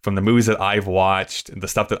 from the movies that I've watched, and the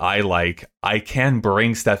stuff that I like, I can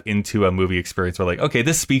bring stuff into a movie experience where, like, okay,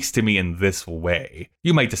 this speaks to me in this way.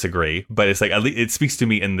 You might disagree, but it's like, at least it speaks to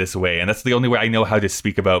me in this way, and that's the only way I know how to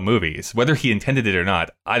speak about movies. Whether he intended it or not,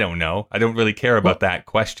 I don't know. I don't really care about that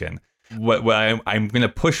question. What I'm going to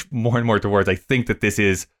push more and more towards, I think that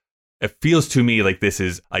it feels to me like this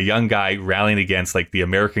is a young guy rallying against, like, the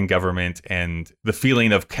American government and the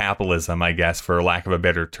feeling of capitalism, I guess, for lack of a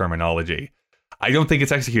better terminology. I don't think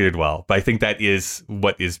it's executed well, but I think that is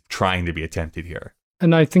what is trying to be attempted here.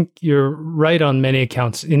 And I think you're right on many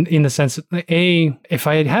accounts in the sense that, A, if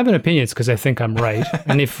I have an opinion, it's because I think I'm right.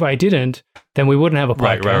 And if I didn't, then we wouldn't have a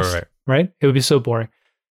podcast. Right? It would be so boring.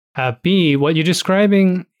 B, what you're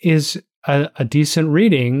describing is a decent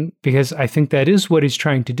reading, because I think that is what he's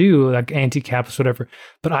trying to do, like anti-capitalist, whatever.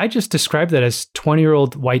 But I just describe that as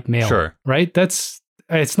 20-year-old white male. Sure. Right?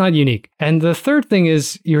 It's not unique. And the third thing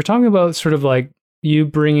is, you're talking about sort of like you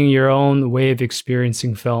bringing your own way of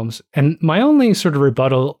experiencing films. And my only sort of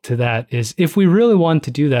rebuttal to that is, if we really want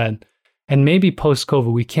to do that, and maybe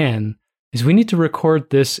post-COVID we can, is we need to record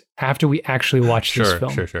this after we actually watch this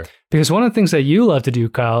film. Sure. Because one of the things that you love to do,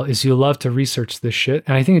 Kyle, is you love to research this shit.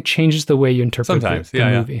 And I think it changes the way you interpret the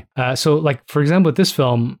movie. So, like, for example, with this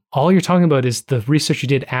film, all you're talking about is the research you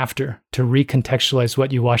did after to recontextualize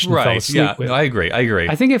what you watched and fell asleep with. No, I agree.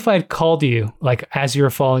 I think if I had called you, like, as you were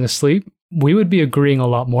falling asleep, we would be agreeing a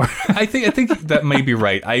lot more. I think that may be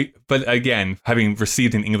right. But again, having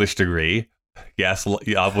received an English degree, Yes,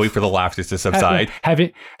 I'll wait for the laughter to subside. Have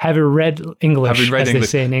you read English, as they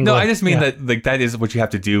say in England? No, I just mean that like that is what you have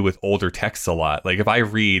to do with older texts a lot. Like if I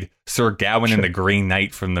read Sir Gawain and the Green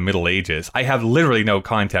Knight from the Middle Ages, I have literally no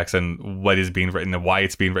context on what is being written and why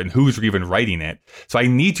it's being written, who's even writing it. So I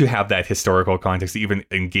need to have that historical context to even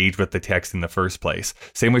engage with the text in the first place.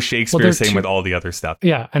 Same with Shakespeare, same with all the other stuff.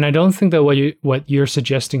 Yeah, and I don't think that what you're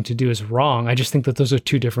suggesting to do is wrong. I just think that those are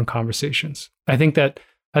two different conversations. I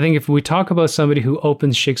think if we talk about somebody who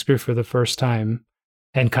opens Shakespeare for the first time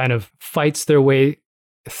and kind of fights their way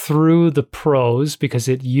through the prose because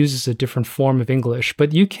it uses a different form of English,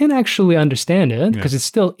 but you can actually understand it because it's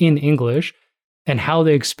still in English and how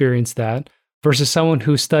they experience that, versus someone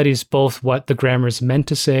who studies both what the grammar is meant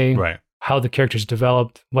to say, right, how the characters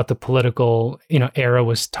developed, what the political era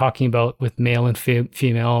was talking about with male and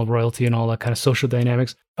female royalty and all that kind of social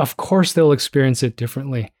dynamics. Of course, they'll experience it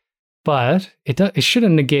differently. But it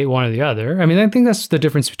shouldn't negate one or the other. I mean, I think that's the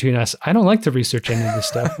difference between us. I don't like to research any of this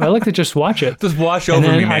stuff. I like to just watch it. Just wash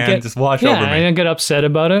over me, man. Just wash over me. And I get upset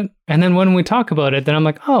about it. And then when we talk about it, then I'm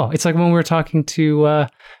like, oh, it's like when we were talking to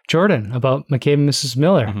Jordan about McCabe and Mrs.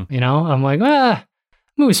 Miller. Mm-hmm. I'm like, the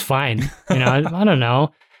movie's fine. I don't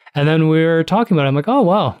know. And then we were talking about it. I'm like, oh,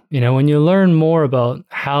 wow. When you learn more about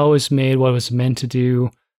how it was made, what it was meant to do,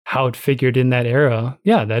 how it figured in that era,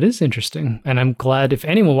 that is interesting. And I'm glad if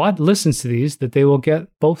anyone listens to these, that they will get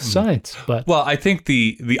both sides. But well, I think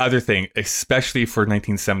the other thing, especially for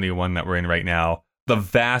 1971 that we're in right now, the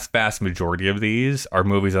vast, vast majority of these are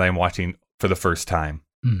movies that I'm watching for the first time.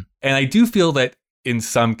 And I do feel that in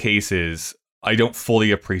some cases, I don't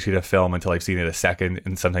fully appreciate a film until I've seen it a second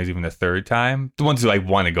and sometimes even a third time. The ones that I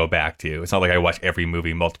want to go back to. It's not like I watch every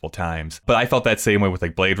movie multiple times. But I felt that same way with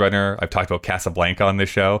like Blade Runner. I've talked about Casablanca on this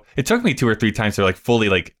show. It took me 2 or 3 times to like fully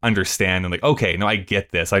like understand and like, okay, no, I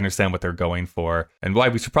get this. I understand what they're going for. And why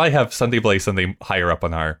we should probably have Sunday Bloody Sunday higher up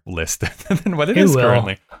on our list than what it is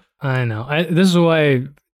currently. I know. This is why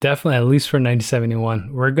definitely, at least for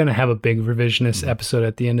 1971, we're going to have a big revisionist episode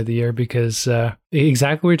at the end of the year because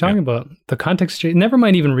exactly what you're talking about. The context, never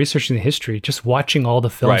mind even researching the history, just watching all the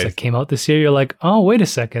films that came out this year, you're like, oh, wait a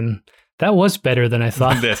second. That was better than I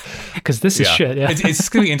thought. Because this is shit. Yeah. It's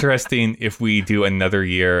going to be interesting if we do another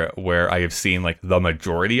year where I have seen like the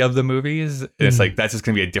majority of the movies. It's like, that's just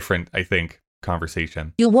going to be a different, I think,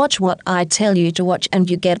 conversation. You watch what I tell you to watch and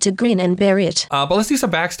you get to grin and bear it. But let's do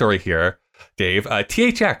some backstory here. Dave,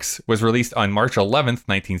 THX was released on March 11th,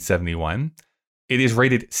 1971. It is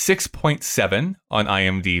rated 6.7 on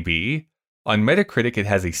IMDb. On Metacritic, it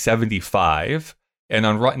has a 75. And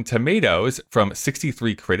on Rotten Tomatoes, from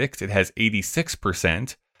 63 critics, it has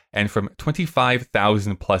 86%. And from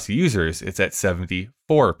 25,000 plus users, it's at 74%.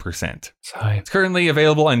 It's currently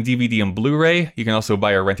available on DVD and Blu-ray. You can also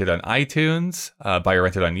buy or rent it on iTunes, buy or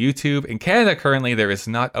rent it on YouTube. In Canada, currently, there is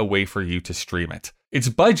not a way for you to stream it. Its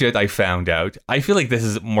budget, I found out, I feel like this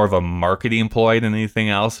is more of a marketing ploy than anything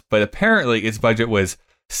else, but apparently its budget was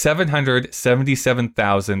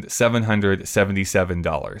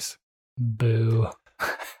 $777,777. Boo.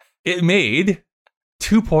 It made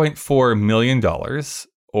 $2.4 million,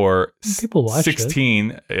 or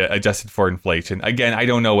 16 adjusted for inflation. Again, I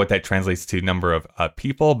don't know what that translates to number of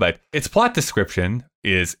people, but its plot description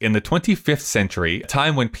is in the 25th century, a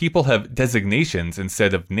time when people have designations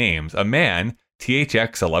instead of names. A man,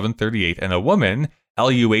 THX 1138, and a woman,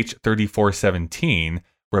 LUH 3417,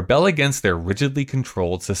 rebel against their rigidly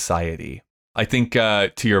controlled society. I think,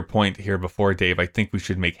 to your point here before, Dave, I think we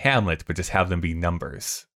should make Hamlet, but just have them be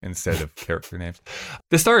numbers instead of character names.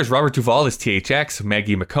 The stars Robert Duvall as THX,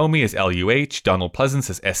 Maggie McComey as LUH, Donald Pleasance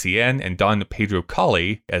as SEN, and Don Pedro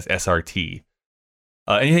Colley as SRT.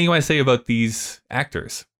 Anything you want to say about these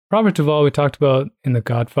actors? Robert Duvall, we talked about in The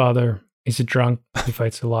Godfather. He's a drunk. He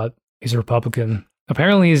fights a lot. He's a Republican.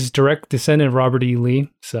 Apparently, he's direct descendant of Robert E. Lee,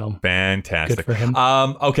 so fantastic. Good for him.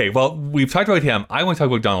 Okay, well, we've talked about him. I want to talk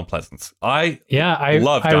about Donald Pleasance. I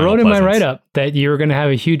love Donald I wrote in Pleasance. my write-up that you were going to have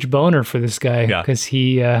a huge boner for this guy because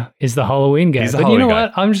he is the Halloween guy. He's the but Halloween you know guy.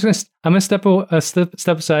 what? I'm gonna step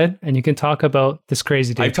aside, and you can talk about this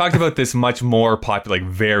crazy dude. I've talked about this much more popular, like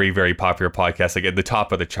very, very popular podcast, like at the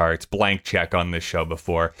top of the charts, Blank Check on this show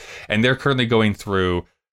before, and they're currently going through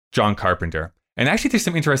John Carpenter. And actually, there's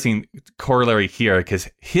some interesting corollary here because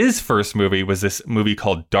his first movie was this movie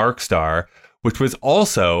called Dark Star, which was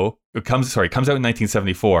also comes out in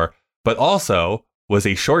 1974, but also was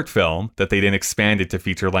a short film that they then expanded to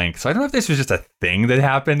feature length. So I don't know if this was just a thing that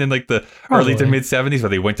happened in like the early to mid 70s where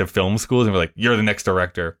they went to film schools and were like, "You're the next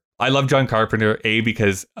director." I love John Carpenter, A,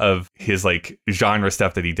 because of his like genre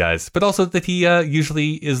stuff that he does, but also that he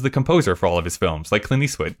usually is the composer for all of his films, like Clint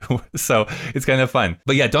Eastwood. So it's kind of fun.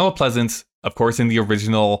 But yeah, Donald Pleasance, of course, in the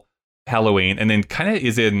original Halloween, and then kind of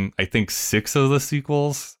is in, I think, 6 of the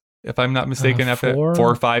sequels, if I'm not mistaken. After 4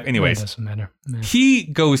 or 5. Anyways, it doesn't matter. Yeah. He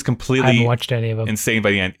goes completely I haven't watched any of them. insane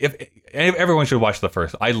by the end. If everyone should watch the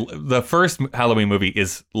first. The first Halloween movie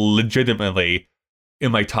is legitimately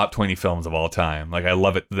in my top 20 films of all time. Like, I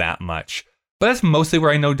love it that much. But that's mostly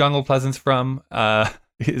where I know Donald Pleasance from,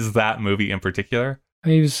 is that movie in particular.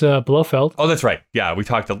 He was Blofeld. Oh, that's right. Yeah, we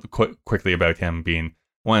talked quickly about him being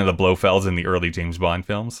one of the Blofelds in the early James Bond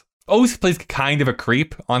films. Always plays kind of a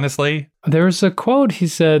creep, honestly. There was a quote he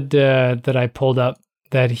said that I pulled up,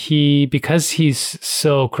 that because he's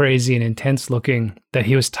so crazy and intense looking, that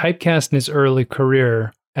he was typecast in his early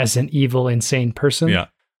career as an evil, insane person. Yeah.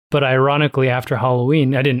 But ironically, after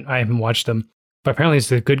Halloween, I haven't watched them, but apparently he's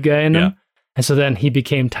the good guy in them. And so then he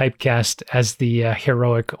became typecast as the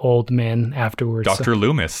heroic old man afterwards. Dr.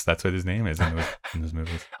 Loomis, that's what his name is in those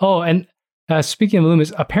movies. Oh, and speaking of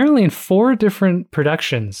Loomis, apparently in 4 different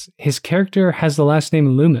productions, his character has the last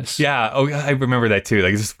name Loomis. Yeah, I remember that too.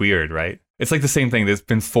 Like, it's just weird, right? It's like the same thing. There's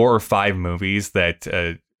been 4 or 5 movies that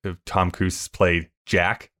Tom Cruise has played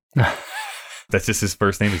Jack. That's just his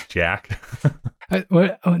first name is Jack.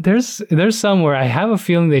 There's somewhere, I have a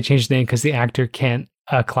feeling they changed the name because the actor can't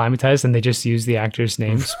acclimatize and they just use the actors'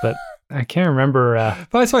 names, but I can't remember.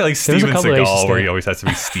 But that's why, like, Steven Seagal, where he always has to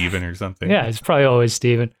be Steven or something. Yeah, it's probably always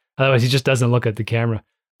Steven. Otherwise, he just doesn't look at the camera.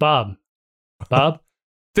 Bob.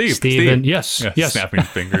 Steven. Yes. Snapping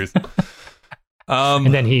fingers.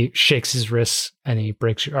 And then he shakes his wrists and he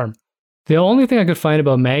breaks your arm. The only thing I could find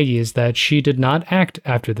about Maggie is that she did not act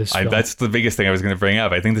after this film. That's the biggest thing I was going to bring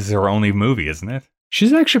up. I think this is her only movie, isn't it?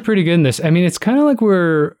 She's actually pretty good in this. I mean, it's kind of like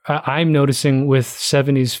I'm noticing with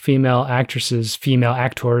 70s female actresses, female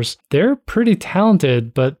actors, they're pretty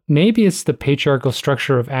talented, but maybe it's the patriarchal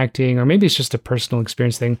structure of acting, or maybe it's just a personal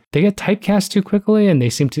experience thing. They get typecast too quickly and they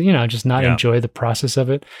seem to, just not enjoy the process of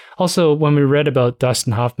it. Also, when we read about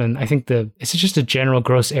Dustin Hoffman, I think it's just a general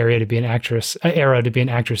gross era to be an actress in.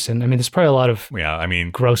 I mean, there's probably a lot of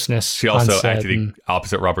grossness. She also acted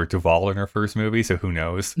opposite Robert Duvall in her first movie, so who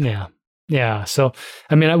knows? Yeah. So,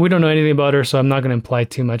 I mean, we don't know anything about her, so I'm not going to imply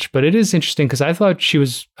too much, but it is interesting because I thought she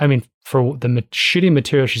was, for the shitty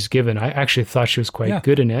material she's given, I actually thought she was quite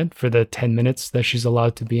good in it for the 10 minutes that she's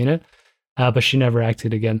allowed to be in it, but she never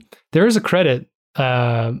acted again. There is a credit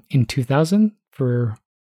in 2000 for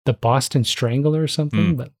The Boston Strangler or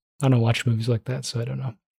something, but I don't watch movies like that, so I don't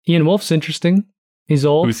know. Ian Wolf's interesting. He's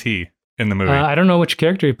old. Who's he in the movie? I don't know which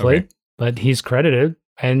character he played, but he's credited.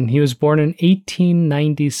 And he was born in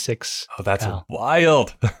 1896. Oh, that's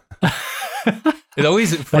wild. It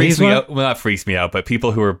always freaks me out. Well, not freaks me out, but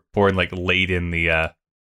people who are born like late in the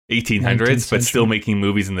 1800s, but still making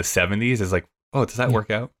movies in the 70s is like, oh, does that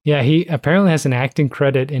work out? Yeah, he apparently has an acting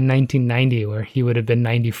credit in 1990 where he would have been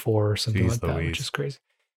 94 or something like that, which is crazy.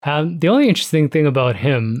 The only interesting thing about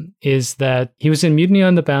him is that he was in Mutiny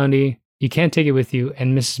on the Bounty, You Can't Take It With You,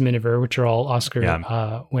 and Mrs. Miniver, which are all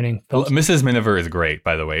Oscar-winning films. Mrs. Miniver is great,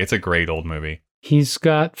 by the way. It's a great old movie. He's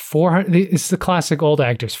got 400... It's the classic old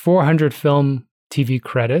actors. 400 film TV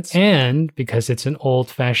credits. And because it's an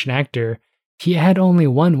old-fashioned actor, he had only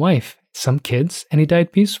one wife, some kids, and he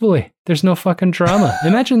died peacefully. There's no fucking drama.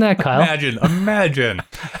 Imagine that, Kyle. Imagine.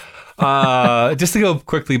 Just to go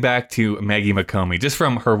quickly back to Maggie McComey, just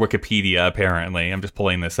from her Wikipedia, apparently, I'm just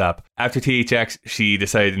pulling this up. After THX, she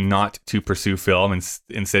decided not to pursue film and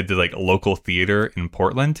instead did like a local theater in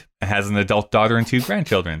Portland and has an adult daughter and 2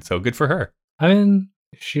 grandchildren. So good for her. I mean,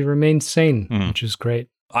 she remained sane, which is great.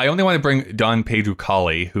 I only want to bring Don Pedro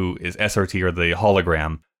Colley, who is SRT or the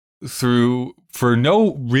hologram, through for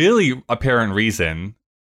no really apparent reason.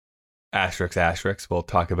 Asterisk. We'll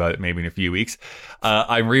talk about it maybe in a few weeks.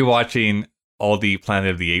 I'm rewatching all the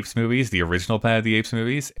Planet of the Apes movies, the original Planet of the Apes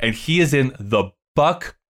movies, and he is in the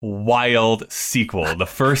Buck Wild sequel, the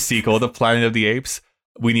first sequel, the Planet of the Apes.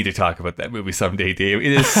 We need to talk about that movie someday, Dave.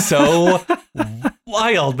 It is so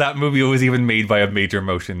wild. That movie was even made by a major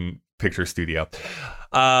motion picture studio.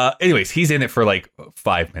 Anyways, he's in it for like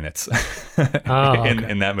 5 minutes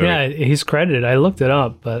in that movie. Yeah, he's credited. I looked it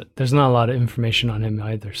up, but there's not a lot of information on him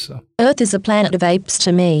either. So Earth is a planet of apes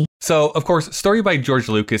to me. So, of course, story by George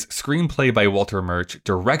Lucas, screenplay by Walter Murch,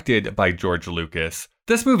 directed by George Lucas.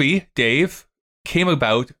 This movie, Dave, came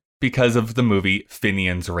about because of the movie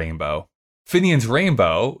Finian's Rainbow. Finian's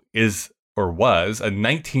Rainbow was a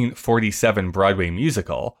 1947 Broadway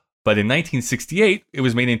musical. But in 1968, it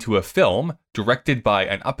was made into a film directed by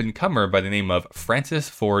an up-and-comer by the name of Francis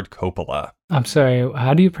Ford Coppola. I'm sorry,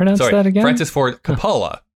 how do you pronounce that again? Francis Ford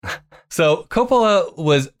Coppola. So Coppola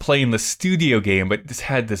was playing the studio game, but just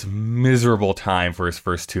had this miserable time for his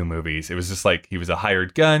first two movies. It was just like he was a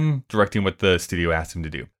hired gun directing what the studio asked him to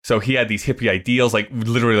do. So he had these hippie ideals, like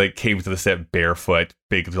literally like came to the set barefoot,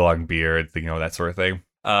 big long beard, you know, that sort of thing.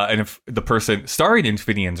 And if the person starring in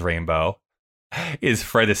Finian's Rainbow is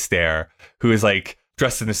Fred Astaire, who is like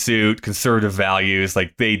dressed in a suit, conservative values,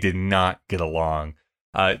 like they did not get along.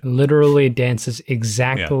 Literally dances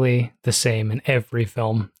exactly the same in every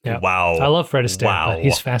film. Yep. Wow. I love Fred Astaire, but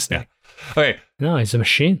he's fascinating. Yeah. Okay. No, he's a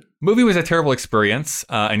machine. Movie was a terrible experience,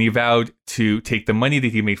 and he vowed to take the money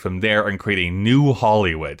that he made from there and create a new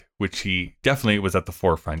Hollywood, which he definitely was at the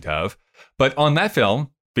forefront of. But on that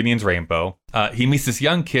film, Finian's Rainbow, he meets this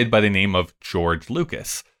young kid by the name of George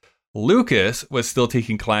Lucas. Lucas was still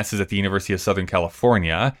taking classes at the University of Southern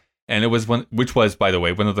California, and which was, by the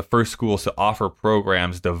way, one of the first schools to offer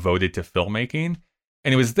programs devoted to filmmaking.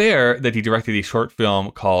 And it was there that he directed a short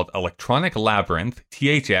film called Electronic Labyrinth,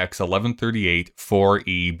 THX 1138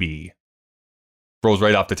 4EB. Rolls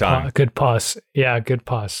right off the tongue. Good pause. Yeah, good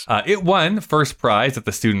pause. It won first prize at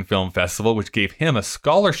the Student Film Festival, which gave him a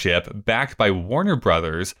scholarship backed by Warner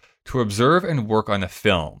Brothers to observe and work on a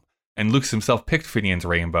film. And Lucas himself picked Finian's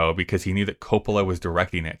Rainbow because he knew that Coppola was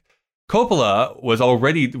directing it. Coppola was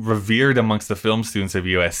already revered amongst the film students of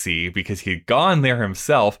USC because he had gone there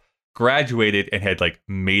himself, graduated, and had like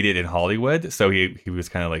made it in Hollywood. So he was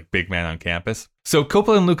kind of like big man on campus. So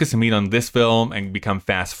Coppola and Lucas meet on this film and become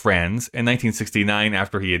fast friends. In 1969,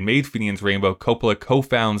 after he had made Finian's Rainbow, Coppola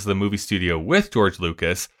co-founds the movie studio with George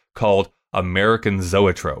Lucas called American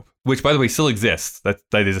Zoetrope, which, by the way, still exists. That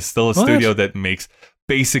is still a studio that makes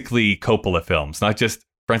basically Coppola films, not just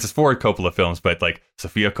Francis Ford Coppola films, but like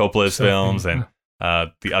Sofia Coppola's films and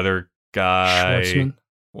the other guy. Schwartzman.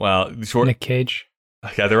 Well, Nick Cage.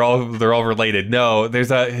 Yeah, they're all related. No, there's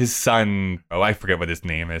his son. Oh, I forget what his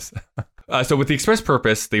name is. So with the express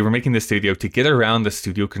purpose, they were making this studio to get around the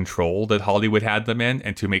studio control that Hollywood had them in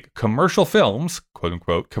and to make commercial films, quote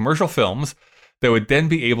unquote, commercial films that would then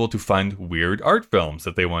be able to fund weird art films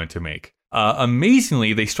that they wanted to make.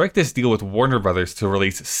 Amazingly, they strike this deal with Warner Brothers to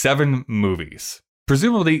release 7 movies.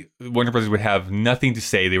 Presumably, Warner Brothers would have nothing to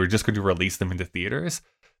say. They were just going to release them into theaters.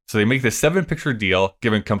 So they make this 7-picture deal,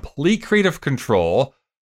 given complete creative control,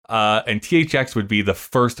 and THX would be the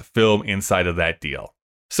first film inside of that deal.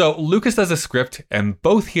 So Lucas does a script, and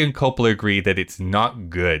both he and Coppola agree that it's not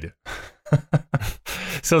good.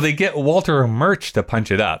 So they get Walter Murch to punch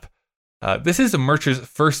it up. This is Murch's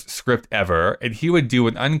first script ever, and he would do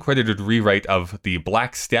an uncredited rewrite of The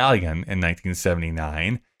Black Stallion in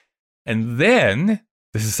 1979. And then,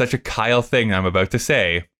 this is such a Kyle thing I'm about to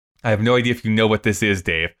say. I have no idea if you know what this is,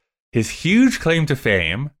 Dave. His huge claim to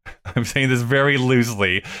fame, I'm saying this very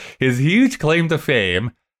loosely, his huge claim to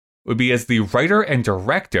fame would be as the writer and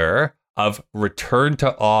director of Return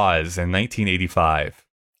to Oz in 1985.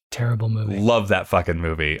 Terrible movie. Love that fucking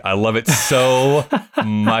movie. I love it so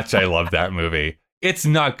much. I love that movie. It's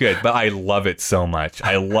not good, but I love it so much.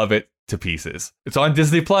 I love it to pieces. It's on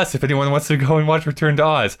Disney Plus if anyone wants to go and watch Return to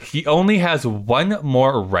Oz. He only has one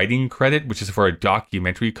more writing credit, which is for a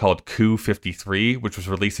documentary called Coup 53, which was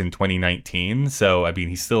released in 2019. So, I mean,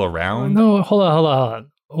 he's still around. No, hold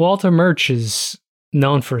on. Walter Murch is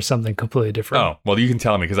known for something completely different. Oh, well, you can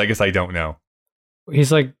tell me because I guess I don't know.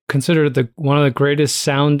 He's like considered one of the greatest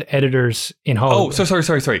sound editors in Hollywood. Oh, so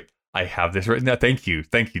sorry. I have this written down. Thank you,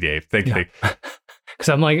 Dave. Thank you. Because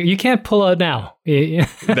I'm like, you can't pull out now.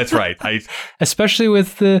 That's right. Especially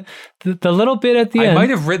with the little bit at the end. I might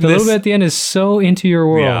have written the this. little bit at the end is so into your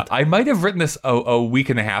world. Yeah, I might have written this a week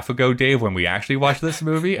and a half ago, Dave, when we actually watched this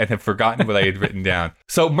movie and have forgotten what I had written down.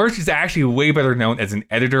 So Murch is actually way better known as an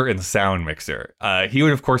editor and sound mixer. He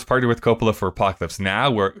would, of course, partner with Coppola for Apocalypse Now,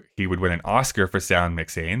 where he would win an Oscar for sound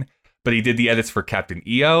mixing. But he did the edits for Captain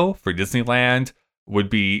EO, for Disneyland,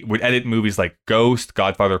 would edit movies like Ghost,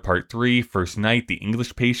 Godfather Part 3, First Night, The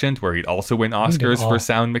English Patient, where he'd also win Oscars for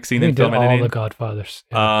sound mixing and film editing. All the Godfathers.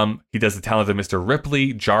 Yeah. He does The Talented Mr.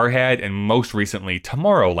 Ripley, Jarhead, and most recently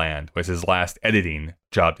Tomorrowland was his last editing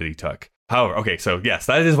job that he took. However, okay, so yes,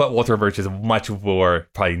 that is what Walter Murch is much more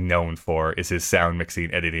probably known for, is his sound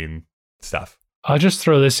mixing, editing stuff. I'll just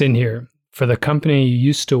throw this in here. For the company you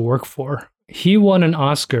used to work for, he won an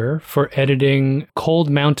Oscar for editing Cold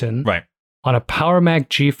Mountain. Right. On a Power Mac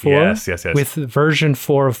G4 yes. with version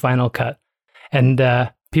 4 of Final Cut. And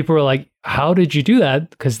people were like, how did you do that?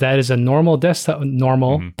 Because that is a normal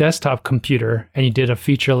desktop computer, and you did a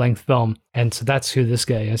feature-length film. And so that's who this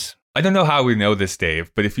guy is. I don't know how we know this,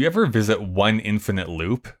 Dave, but if you ever visit One Infinite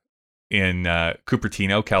Loop in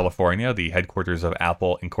Cupertino, California, the headquarters of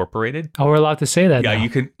Apple Incorporated. Oh, we're allowed to say that now. You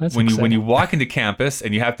can. That's when exciting. you walk into campus,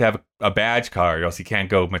 and you have to have a badge card, or else you can't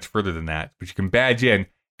go much further than that. But you can badge in,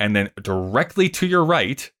 and then directly to your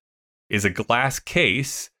right is a glass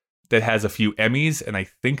case that has a few Emmys and I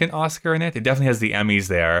think an Oscar in it. It definitely has the Emmys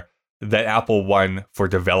there that Apple won for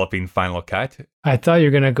developing Final Cut. I thought you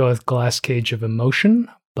were going to go with Glass Cage of Emotion,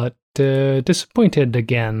 but disappointed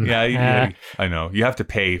again. Yeah, I know. You have to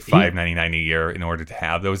pay $5.99 a year in order to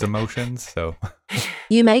have those emotions. So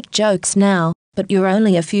You make jokes now, but you're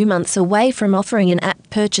only a few months away from offering in-app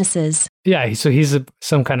purchases. Yeah, so he's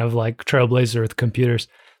some kind of like trailblazer with computers.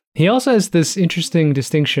 He also has this interesting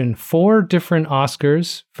distinction: 4 different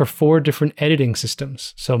Oscars for 4 different editing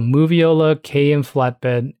systems. So Moviola, KM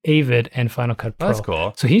Flatbed, Avid, and Final Cut Pro. that's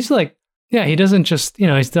cool. So he's like, yeah, he doesn't just,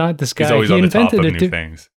 he's not this guy. He's always he on the top of invented new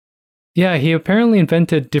things. Yeah, he apparently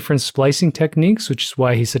invented different splicing techniques, which is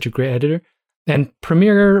why he's such a great editor. And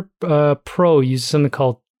Premiere Pro uses something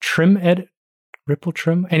called Ripple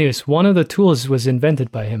Trim. Anyways, one of the tools was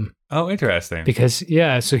invented by him. Oh, interesting. Because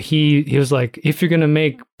so he was like, if you're gonna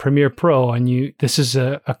make Premiere Pro and this is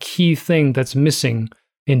a key thing that's missing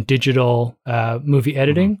in digital movie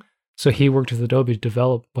editing. Mm-hmm. So he worked with Adobe to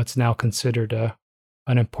develop what's now considered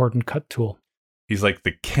an important cut tool. He's like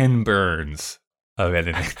the Ken Burns of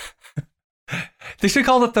editing. They should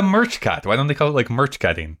call it the merch cut. Why don't they call it like merch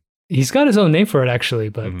cutting? He's got his own name for it, actually,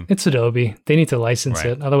 but it's Adobe. They need to license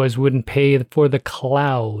it. Otherwise, wouldn't pay for the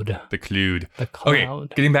cloud. The cloud. The cloud.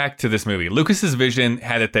 Okay, getting back to this movie. Lucas's vision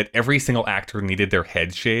had it that every single actor needed their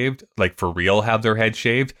head shaved, like for real have their head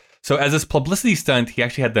shaved. So as this publicity stunt, he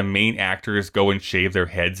actually had the main actors go and shave their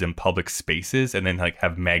heads in public spaces and then like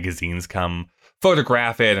have magazines come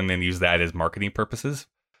photograph it and then use that as marketing purposes.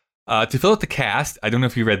 To fill out the cast, I don't know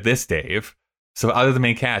if you read this, Dave. So out of the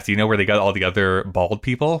main cast, do you know where they got all the other bald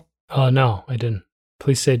people? Oh, no, I didn't.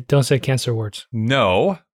 Please don't say cancer words.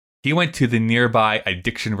 No. He went to the nearby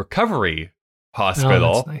addiction recovery hospital,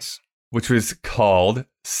 oh, that's nice. Which was called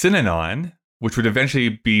Synanon, which would eventually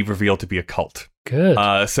be revealed to be a cult.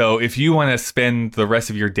 Good. So if you want to spend the rest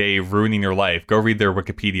of your day ruining your life, go read their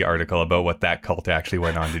Wikipedia article about what that cult actually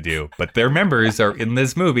went on to do. But their members are in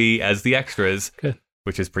this movie as the extras, Good.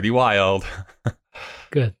 Which is pretty wild.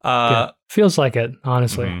 Good. Good. Feels like it,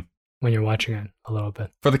 honestly, when you're watching it a little bit.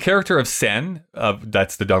 For the character of Sen,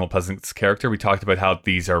 that's the Donald Pleasance character, we talked about how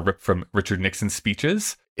these are ripped from Richard Nixon's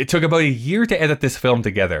speeches. It took about a year to edit this film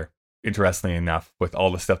together, interestingly enough, with all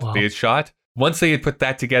the stuff that they had shot. Once they had put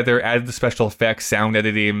that together, added the special effects, sound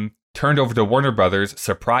editing, turned over to Warner Brothers,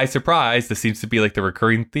 surprise, surprise, this seems to be like the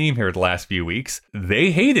recurring theme here the last few weeks.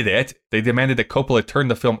 They hated it. They demanded that Coppola turn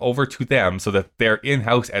the film over to them so that their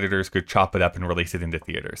in-house editors could chop it up and release it into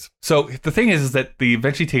theaters. So the thing is that they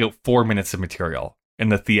eventually take out 4 minutes of material in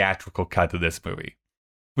the theatrical cut of this movie,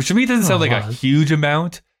 which to me doesn't sound like a huge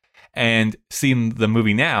amount. And seeing the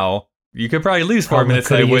movie now, you could probably lose 4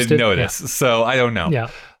 minutes and I wouldn't notice. Yeah. So I don't know. Yeah.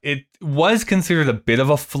 It was considered a bit of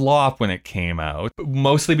a flop when it came out,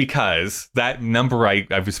 mostly because that number, I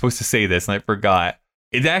was supposed to say this and I forgot,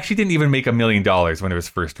 it actually didn't even make $1 million when it was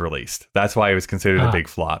first released. That's why it was considered a big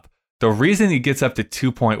flop. The reason it gets up to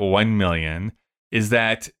 2.1 million is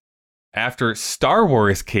that after Star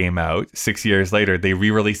Wars came out 6 years later, they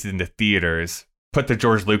re-released it into theaters, put the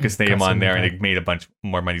George Lucas name on there, and it made a bunch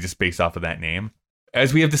more money just based off of that name.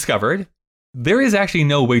 As we have discovered, there is actually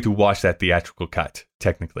no way to watch that theatrical cut,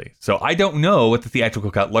 technically. So I don't know what the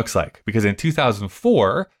theatrical cut looks like, because in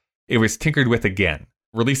 2004, it was tinkered with again.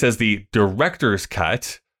 Released as the director's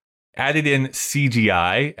cut, added in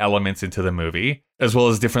CGI elements into the movie, as well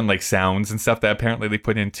as different like sounds and stuff that apparently they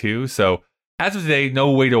put in too. So as of today,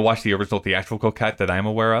 no way to watch the original theatrical cut that I'm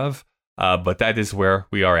aware of, but that is where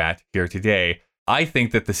we are at here today. I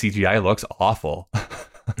think that the CGI looks awful.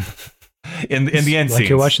 in the end like scenes.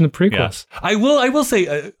 You're watching the prequels. Yeah. I will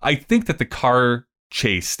say I think that the car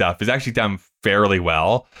chase stuff is actually done fairly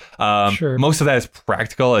well. Sure. Most of that is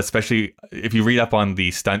practical, especially if you read up on the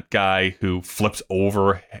stunt guy who flips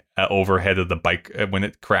overhead of the bike when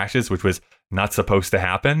it crashes, which was not supposed to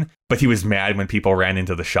happen. But he was mad when people ran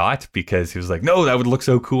into the shot because he was like, no, that would look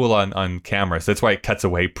so cool on camera. So that's why it cuts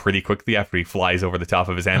away pretty quickly after he flies over the top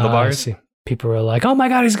of his handlebars. I see. People were like, oh my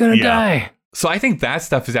God, he's going to die. So I think that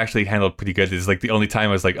stuff is actually handled pretty good. It's like the only time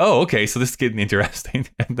I was like, oh, okay, so this is getting interesting.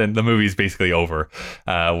 And then the movie's basically over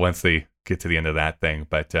once they get to the end of that thing.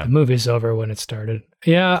 But the movie's over when it started.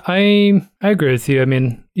 Yeah, I agree with you. I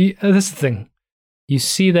mean, this is the thing. You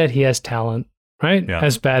see that he has talent, right? Yeah.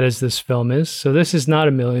 As bad as this film is. So this is not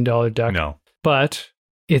 $1 million duck. No. But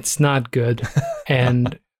it's not good.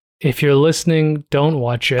 And if you're listening, don't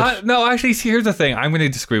watch it. No, actually, here's the thing. I'm going to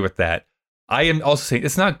disagree with that. I am also saying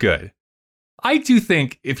it's not good. I do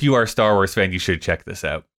think if you are a Star Wars fan, you should check this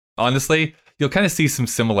out. Honestly, you'll kind of see some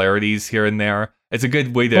similarities here and there. It's a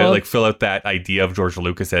good way to like fill out that idea of George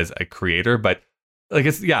Lucas as a creator. But like,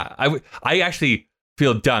 I actually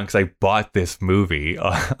feel dumb because I bought this movie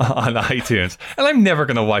on iTunes, and I'm never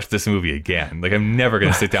going to watch this movie again. Like, I'm never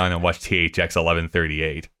going to sit down and watch THX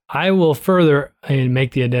 1138. I will further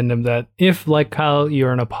make the addendum that if, like Kyle,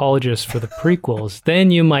 you're an apologist for the prequels,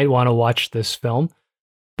 then you might want to watch this film.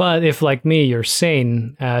 But if, like me, you're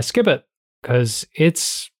sane, skip it, because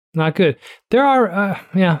it's not good. There are,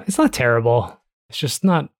 it's not terrible. It's just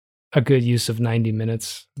not a good use of 90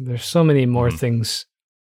 minutes. There's so many more things.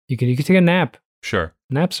 You could take a nap. Sure.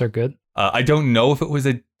 Naps are good. I don't know if it was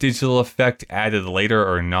a digital effect added later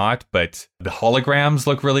or not, but the holograms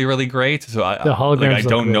look really, really great. So I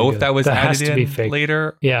don't know if that was added in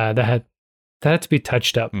later. Yeah, that had to be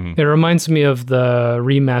touched up. It reminds me of the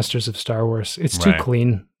remasters of Star Wars. It's too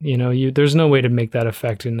clean. There's no way to make that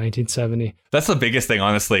effect in 1970. That's the biggest thing,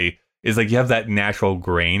 honestly, is like you have that natural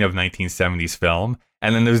grain of 1970s film,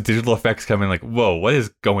 and then those digital effects come in like, whoa, what is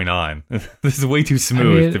going on? This is way too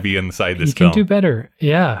smooth to be inside this film. You can do better.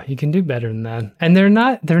 Yeah, you can do better than that. And they're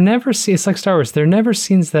never scenes, it's like Star Wars, they're never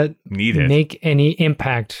scenes that make any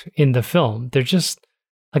impact in the film. They're just,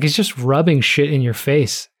 like, it's just rubbing shit in your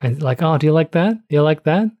face. And like, oh, do you like that? Do you like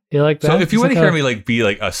that? Do you like that? So if you want to hear me like be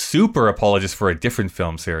like a super apologist for a different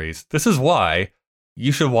film series, this is why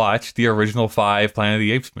you should watch the original 5 Planet of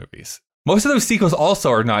the Apes movies. Most of those sequels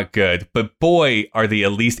also are not good, but boy, are they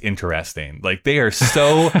at least interesting. Like, they are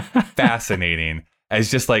so fascinating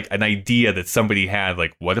as just like an idea that somebody had,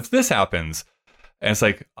 like, what if this happens? And it's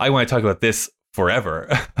like, I want to talk about this forever,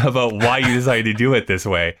 about why you decided to do it this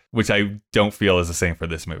way, which I don't feel is the same for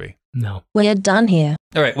this movie. No. We're done here.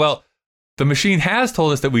 All right, well, the machine has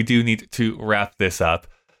told us that we do need to wrap this up.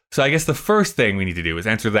 So I guess the first thing we need to do is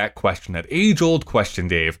answer that question, that age-old question,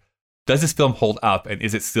 Dave. Does this film hold up, and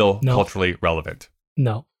is it still culturally relevant?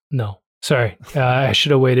 No. Sorry, I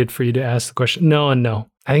should have waited for you to ask the question. No and no.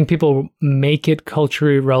 I think people make it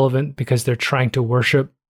culturally relevant because they're trying to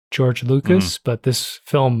worship George Lucas, but this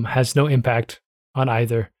film has no impact on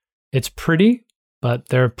either. It's pretty, but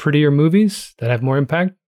there are prettier movies that have more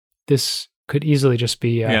impact. This could easily just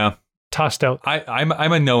be tossed out. I'm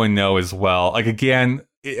a no and no as well. Like, again,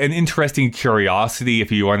 an interesting curiosity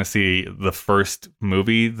if you want to see the first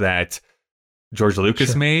movie that George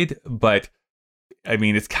Lucas made. But, I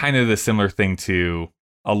mean, it's kind of the similar thing to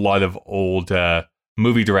a lot of old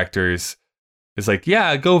movie directors. It's like,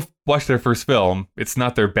 yeah, go watch their first film. It's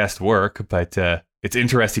not their best work, but it's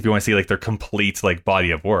interesting if you want to see like their complete like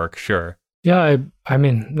body of work. Sure. Yeah, I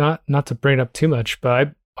mean, not to bring it up too much,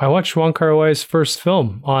 but I watched Wong Kar-wai's first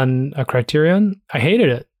film on a Criterion. I hated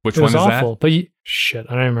it. Which one is awful, that? But shit,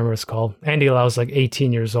 I don't remember what it's called. Andy Lau's like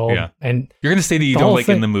 18 years old. Yeah. And you're going to say that you don't like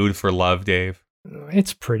In the Mood for Love, Dave?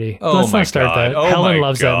 It's pretty. Oh, Let's not start that. Helen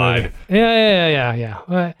loves that movie.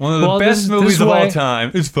 Yeah. One of the best movies of all time.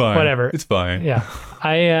 It's fine. Whatever. It's fine.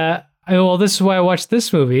 Yeah. This is why I watched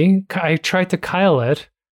this movie. I tried to Kyle it,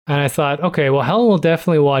 and I thought, okay, well, Helen will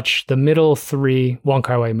definitely watch the middle 3 Wong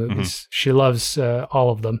Kar-wai movies. She loves all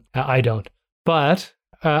of them. I don't. But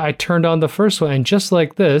I turned on the first one, and just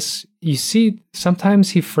like this, you see sometimes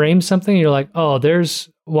he frames something, and you're like, oh, there's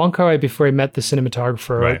Wong Kar-wai before he met the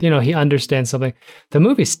cinematographer. Right. He understands something. The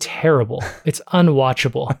movie's terrible. It's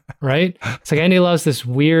unwatchable, right? It's like Andy Lau's this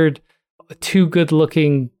weird, too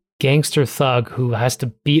good-looking gangster thug who has to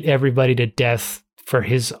beat everybody to death for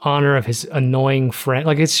his honor of his annoying friend.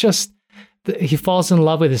 Like, it's just, he falls in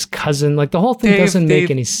love with his cousin. Like, the whole thing doesn't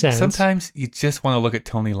make any sense. Sometimes you just want to look at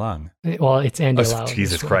Tony Leung. Well, it's Andy Lau.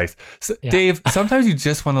 Jesus Christ. So, yeah. Dave, sometimes you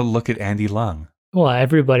just want to look at Andy Leung. Well,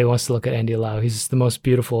 everybody wants to look at Andy Lau. He's the most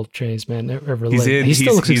beautiful Chinese man ever lived. He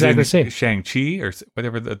still looks exactly the same. Shang-Chi or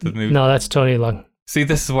whatever the new... No, that's Tony Leung. See,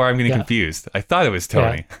 this is where I'm getting confused. I thought it was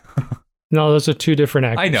Tony. Yeah. No, those are 2 different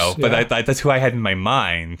actors. I know, but that's who I had in my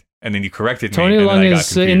mind, and then you corrected Tony me. Tony Leung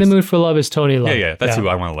is In the Mood for Love is Tony Leung. Yeah, that's who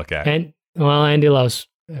I want to look at. And well, Andy Lau's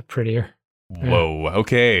prettier. Whoa,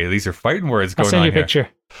 okay, these are fighting words going on here. I'll send you a picture.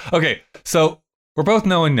 Okay, so we're both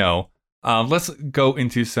no and no. Let's go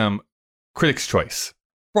into some critics' choice.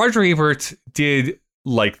 Roger Ebert did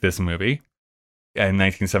like this movie in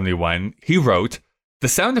 1971. He wrote, "The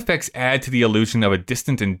sound effects add to the illusion of a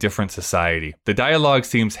distant and different society. The dialogue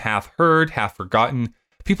seems half heard, half forgotten.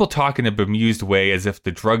 People talk in a bemused way as if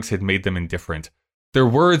the drugs had made them indifferent. Their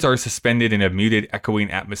words are suspended in a muted, echoing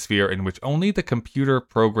atmosphere in which only the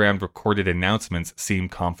computer-programmed recorded announcements seem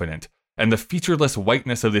confident. and the featureless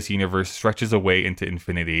whiteness of this universe stretches away into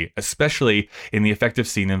infinity, especially in the effective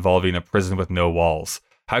scene involving a prison with no walls.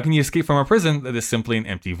 How can you escape from a prison that is simply an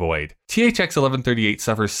empty void? THX 1138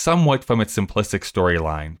 suffers somewhat from its simplistic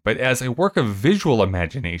storyline, but as a work of visual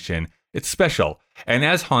imagination, it's special, and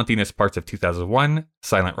as haunting as parts of 2001,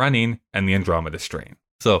 Silent Running, and the Andromeda Strain.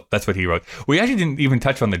 So that's what he wrote. We actually didn't even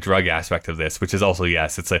touch on the drug aspect of this, which is also,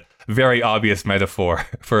 yes, it's a very obvious metaphor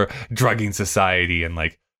for drugging society and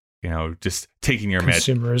just taking your meds.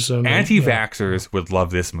 Consumerism. Anti-vaxxers would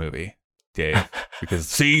love this movie, Dave, because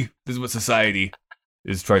see, this is what society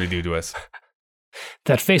is trying to do to us.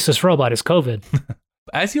 That faceless robot is COVID.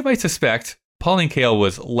 As you might suspect, Pauline Kael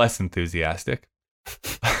was less enthusiastic.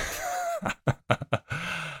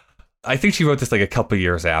 I think she wrote this a couple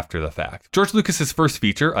years after the fact. George Lucas's first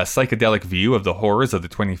feature, a psychedelic view of the horrors of the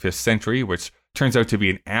 25th century, which turns out to be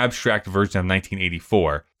an abstract version of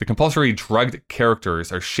 1984. The compulsory drugged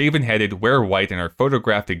characters are shaven-headed, wear white, and are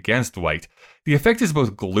photographed against white. The effect is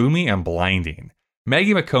both gloomy and blinding.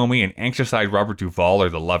 Maggie McComey and anxious-eyed Robert Duvall are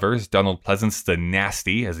the lovers, Donald Pleasance the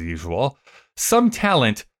nasty, as usual. Some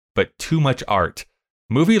talent, but too much art.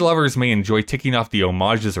 Movie lovers may enjoy ticking off the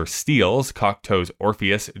homages or steals, Cocteau's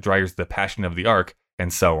Orpheus, Dreyer's The Passion of the Ark,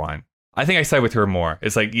 and so on. I think I side with her more.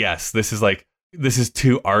 It's yes, this is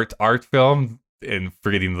too art film, and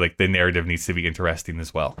forgetting the narrative needs to be interesting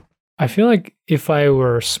as well. I feel like if I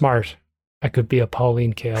were smart, I could be a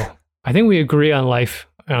Pauline Kael. I think we agree on life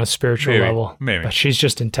on a spiritual level. Maybe. But she's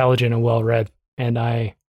just intelligent and well-read, and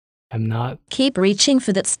I am not. Keep reaching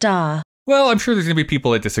for that star. Well, I'm sure there's going to be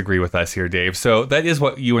people that disagree with us here, Dave. So that is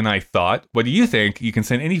what you and I thought. What do you think? You can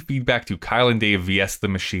send any feedback to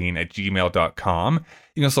kyleanddavevsthemachine@gmail.com.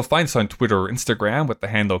 You can also find us on Twitter or Instagram with the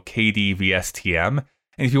handle KDVSTM.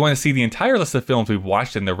 And if you want to see the entire list of films we've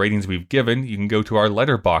watched and the ratings we've given, you can go to our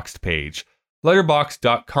Letterboxd page,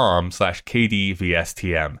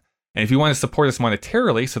 letterboxd.com/KDVSTM. And if you want to support us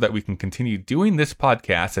monetarily so that we can continue doing this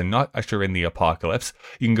podcast and not usher in the apocalypse,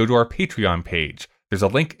 you can go to our Patreon page. There's a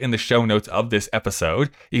link in the show notes of this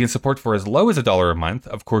episode. You can support for as low as $1 a month.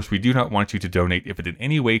 Of course, we do not want you to donate if it in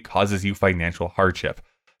any way causes you financial hardship.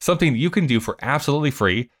 Something you can do for absolutely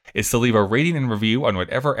free is to leave a rating and review on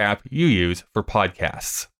whatever app you use for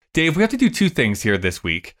podcasts. Dave, we have to do two things here this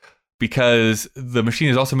week because the machine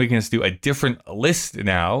is also making us do a different list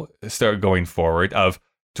now, start going forward, of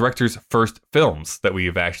directors' first films that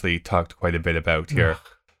we've actually talked quite a bit about here.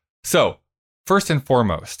 So, first and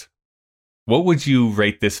foremost, what would you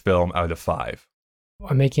rate this film out of 5?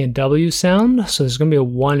 I'm making a W sound, so there's going to be a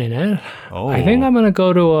 1 in it. Oh. I think I'm going to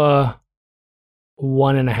go to a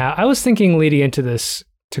 1.5. I was thinking leading into this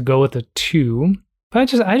to go with a 2, but I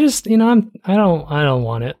just, I don't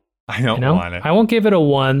want it. I don't want it. I won't give it a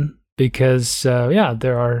 1 because,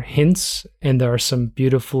 there are hints and there are some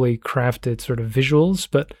beautifully crafted sort of visuals,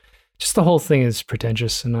 but just the whole thing is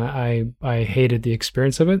pretentious, and I hated the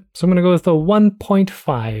experience of it. So I'm going to go with a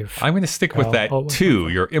 1.5. I'm going to stick with that too,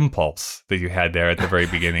 your impulse that you had there at the very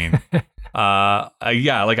beginning.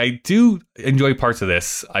 I do enjoy parts of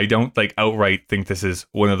this. I don't outright think this is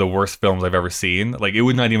one of the worst films I've ever seen. It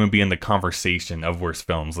would not even be in the conversation of worst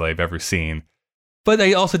films that I've ever seen. But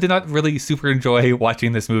I also did not really super enjoy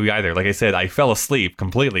watching this movie either. Like I said, I fell asleep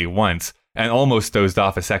completely once and almost dozed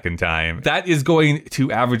off a second time. That is going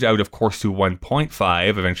to average out, of course, to 1.5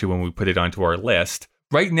 eventually when we put it onto our list.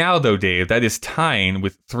 Right now, though, Dave, that is tying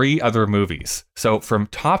with 3 other movies. So from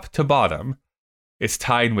top to bottom, it's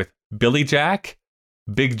tied with Billy Jack,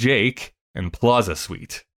 Big Jake, and Plaza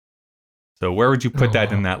Suite. So where would you put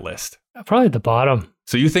that in that list? Probably at the bottom.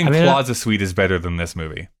 So you think Plaza Suite is better than this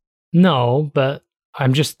movie? No, but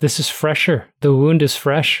this is fresher. The wound is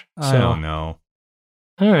fresh. So. I don't know.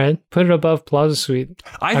 All right, put it above Plaza Suite.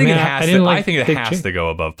 I think it has to go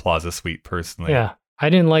above Plaza Suite, personally. Yeah,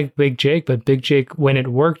 I didn't like Big Jake, but Big Jake, when it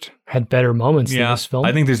worked, had better moments than this film.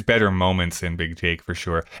 I think there's better moments in Big Jake for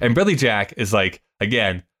sure. And Billy Jack is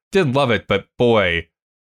again, didn't love it, but boy,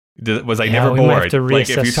 was I never bored. If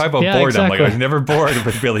you talk about boredom, exactly. I was never bored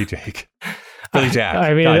with Billy Jake. Billy Jack.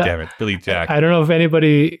 God damn it. Billy Jack. I don't know if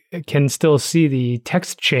anybody can still see the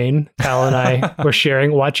text chain Kyle and I were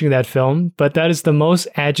sharing watching that film, but that is the most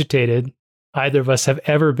agitated either of us have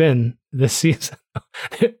ever been this season.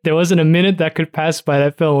 There wasn't a minute that could pass by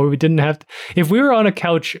that film where we didn't have to. If we were on a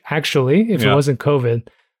couch, actually, if it wasn't COVID,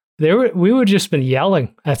 we would just been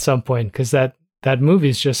yelling at some point because that movie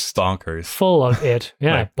is just bonkers, full of it.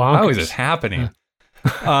 Yeah, bonkers. How is this happening?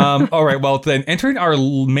 All right, well, then entering our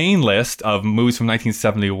main list of movies from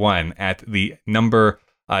 1971 at the number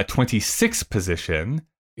 26 position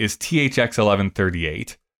is THX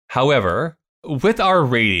 1138. However, with our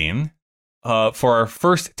rating, for our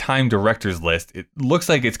first time directors list, it looks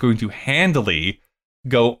like it's going to handily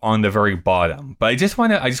go on the very bottom. But I just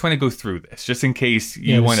want to go through this just in case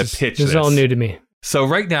you want to pitch this. This is all new to me. So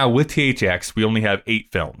right now with THX, we only have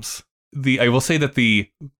 8 films. I will say that the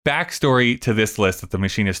backstory to this list that the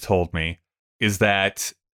machinist told me is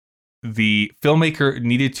that the filmmaker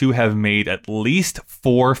needed to have made at least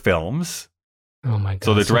 4 films. Oh my god!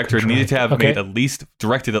 So the director needed to have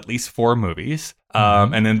directed at least 4 movies,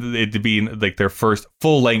 and then it to be like their first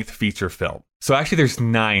full-length feature film. So actually, there's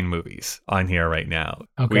 9 movies on here right now.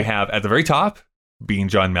 Okay. We have at the very top being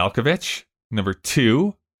John Malkovich. Number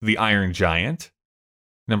 2, The Iron Giant.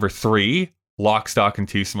 Number 3, Lock, Stock, and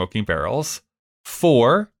 2 Smoking Barrels.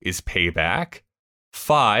 4 is Payback.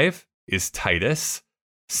 5 is Titus.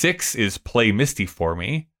 6 is Play Misty for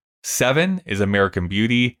Me. 7 is American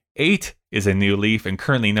Beauty. 8 is A New Leaf, and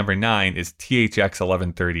currently number 9 is THX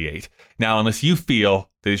 1138. Now, unless you feel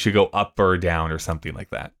that it should go up or down or something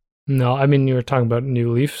like that. No, I mean, you were talking about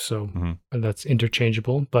New Leaf, so that's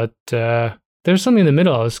interchangeable. But there's something in the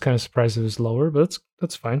middle. I was kind of surprised it was lower, but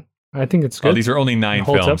that's fine. I think it's good. Oh, these are only 9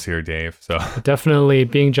 films here, Dave. So but definitely,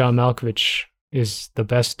 Being John Malkovich is the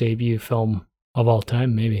best debut film of all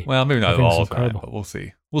time, maybe. Well, maybe not of all time, but we'll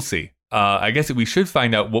see. We'll see. I guess we should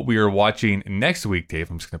find out what we are watching next week, Dave.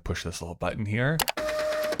 I'm just going to push this little button here.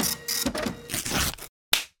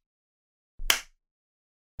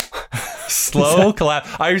 Slow collapse.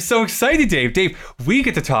 I'm so excited, Dave. Dave, we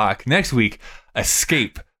get to talk next week,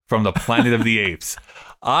 Escape from the Planet of the Apes.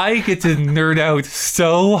 I get to nerd out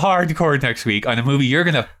so hardcore next week on a movie you're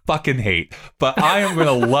going to fucking hate, but I am going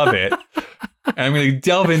to love it. And I'm going to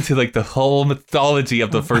delve into like the whole mythology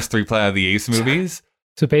of the first 3 Planet of the Apes movies.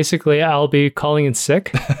 So basically, I'll be calling in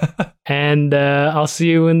sick, and I'll see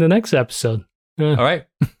you in the next episode. All right.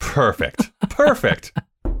 Perfect. Perfect.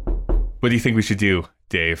 What do you think we should do,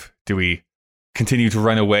 Dave? Do we continue to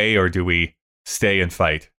run away, or do we stay and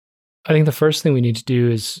fight? I think the first thing we need to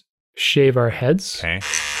do is shave our heads. Okay.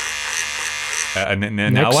 And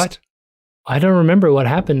now what? I don't remember what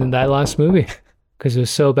happened in that last movie because it was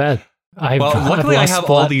so bad. Luckily I have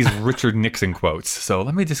all these Richard Nixon quotes, so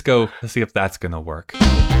let me just go. Let's see if that's going to work.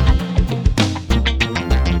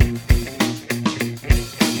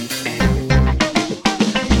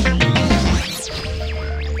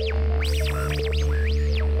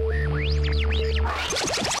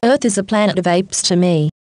 Earth is a planet of apes to me.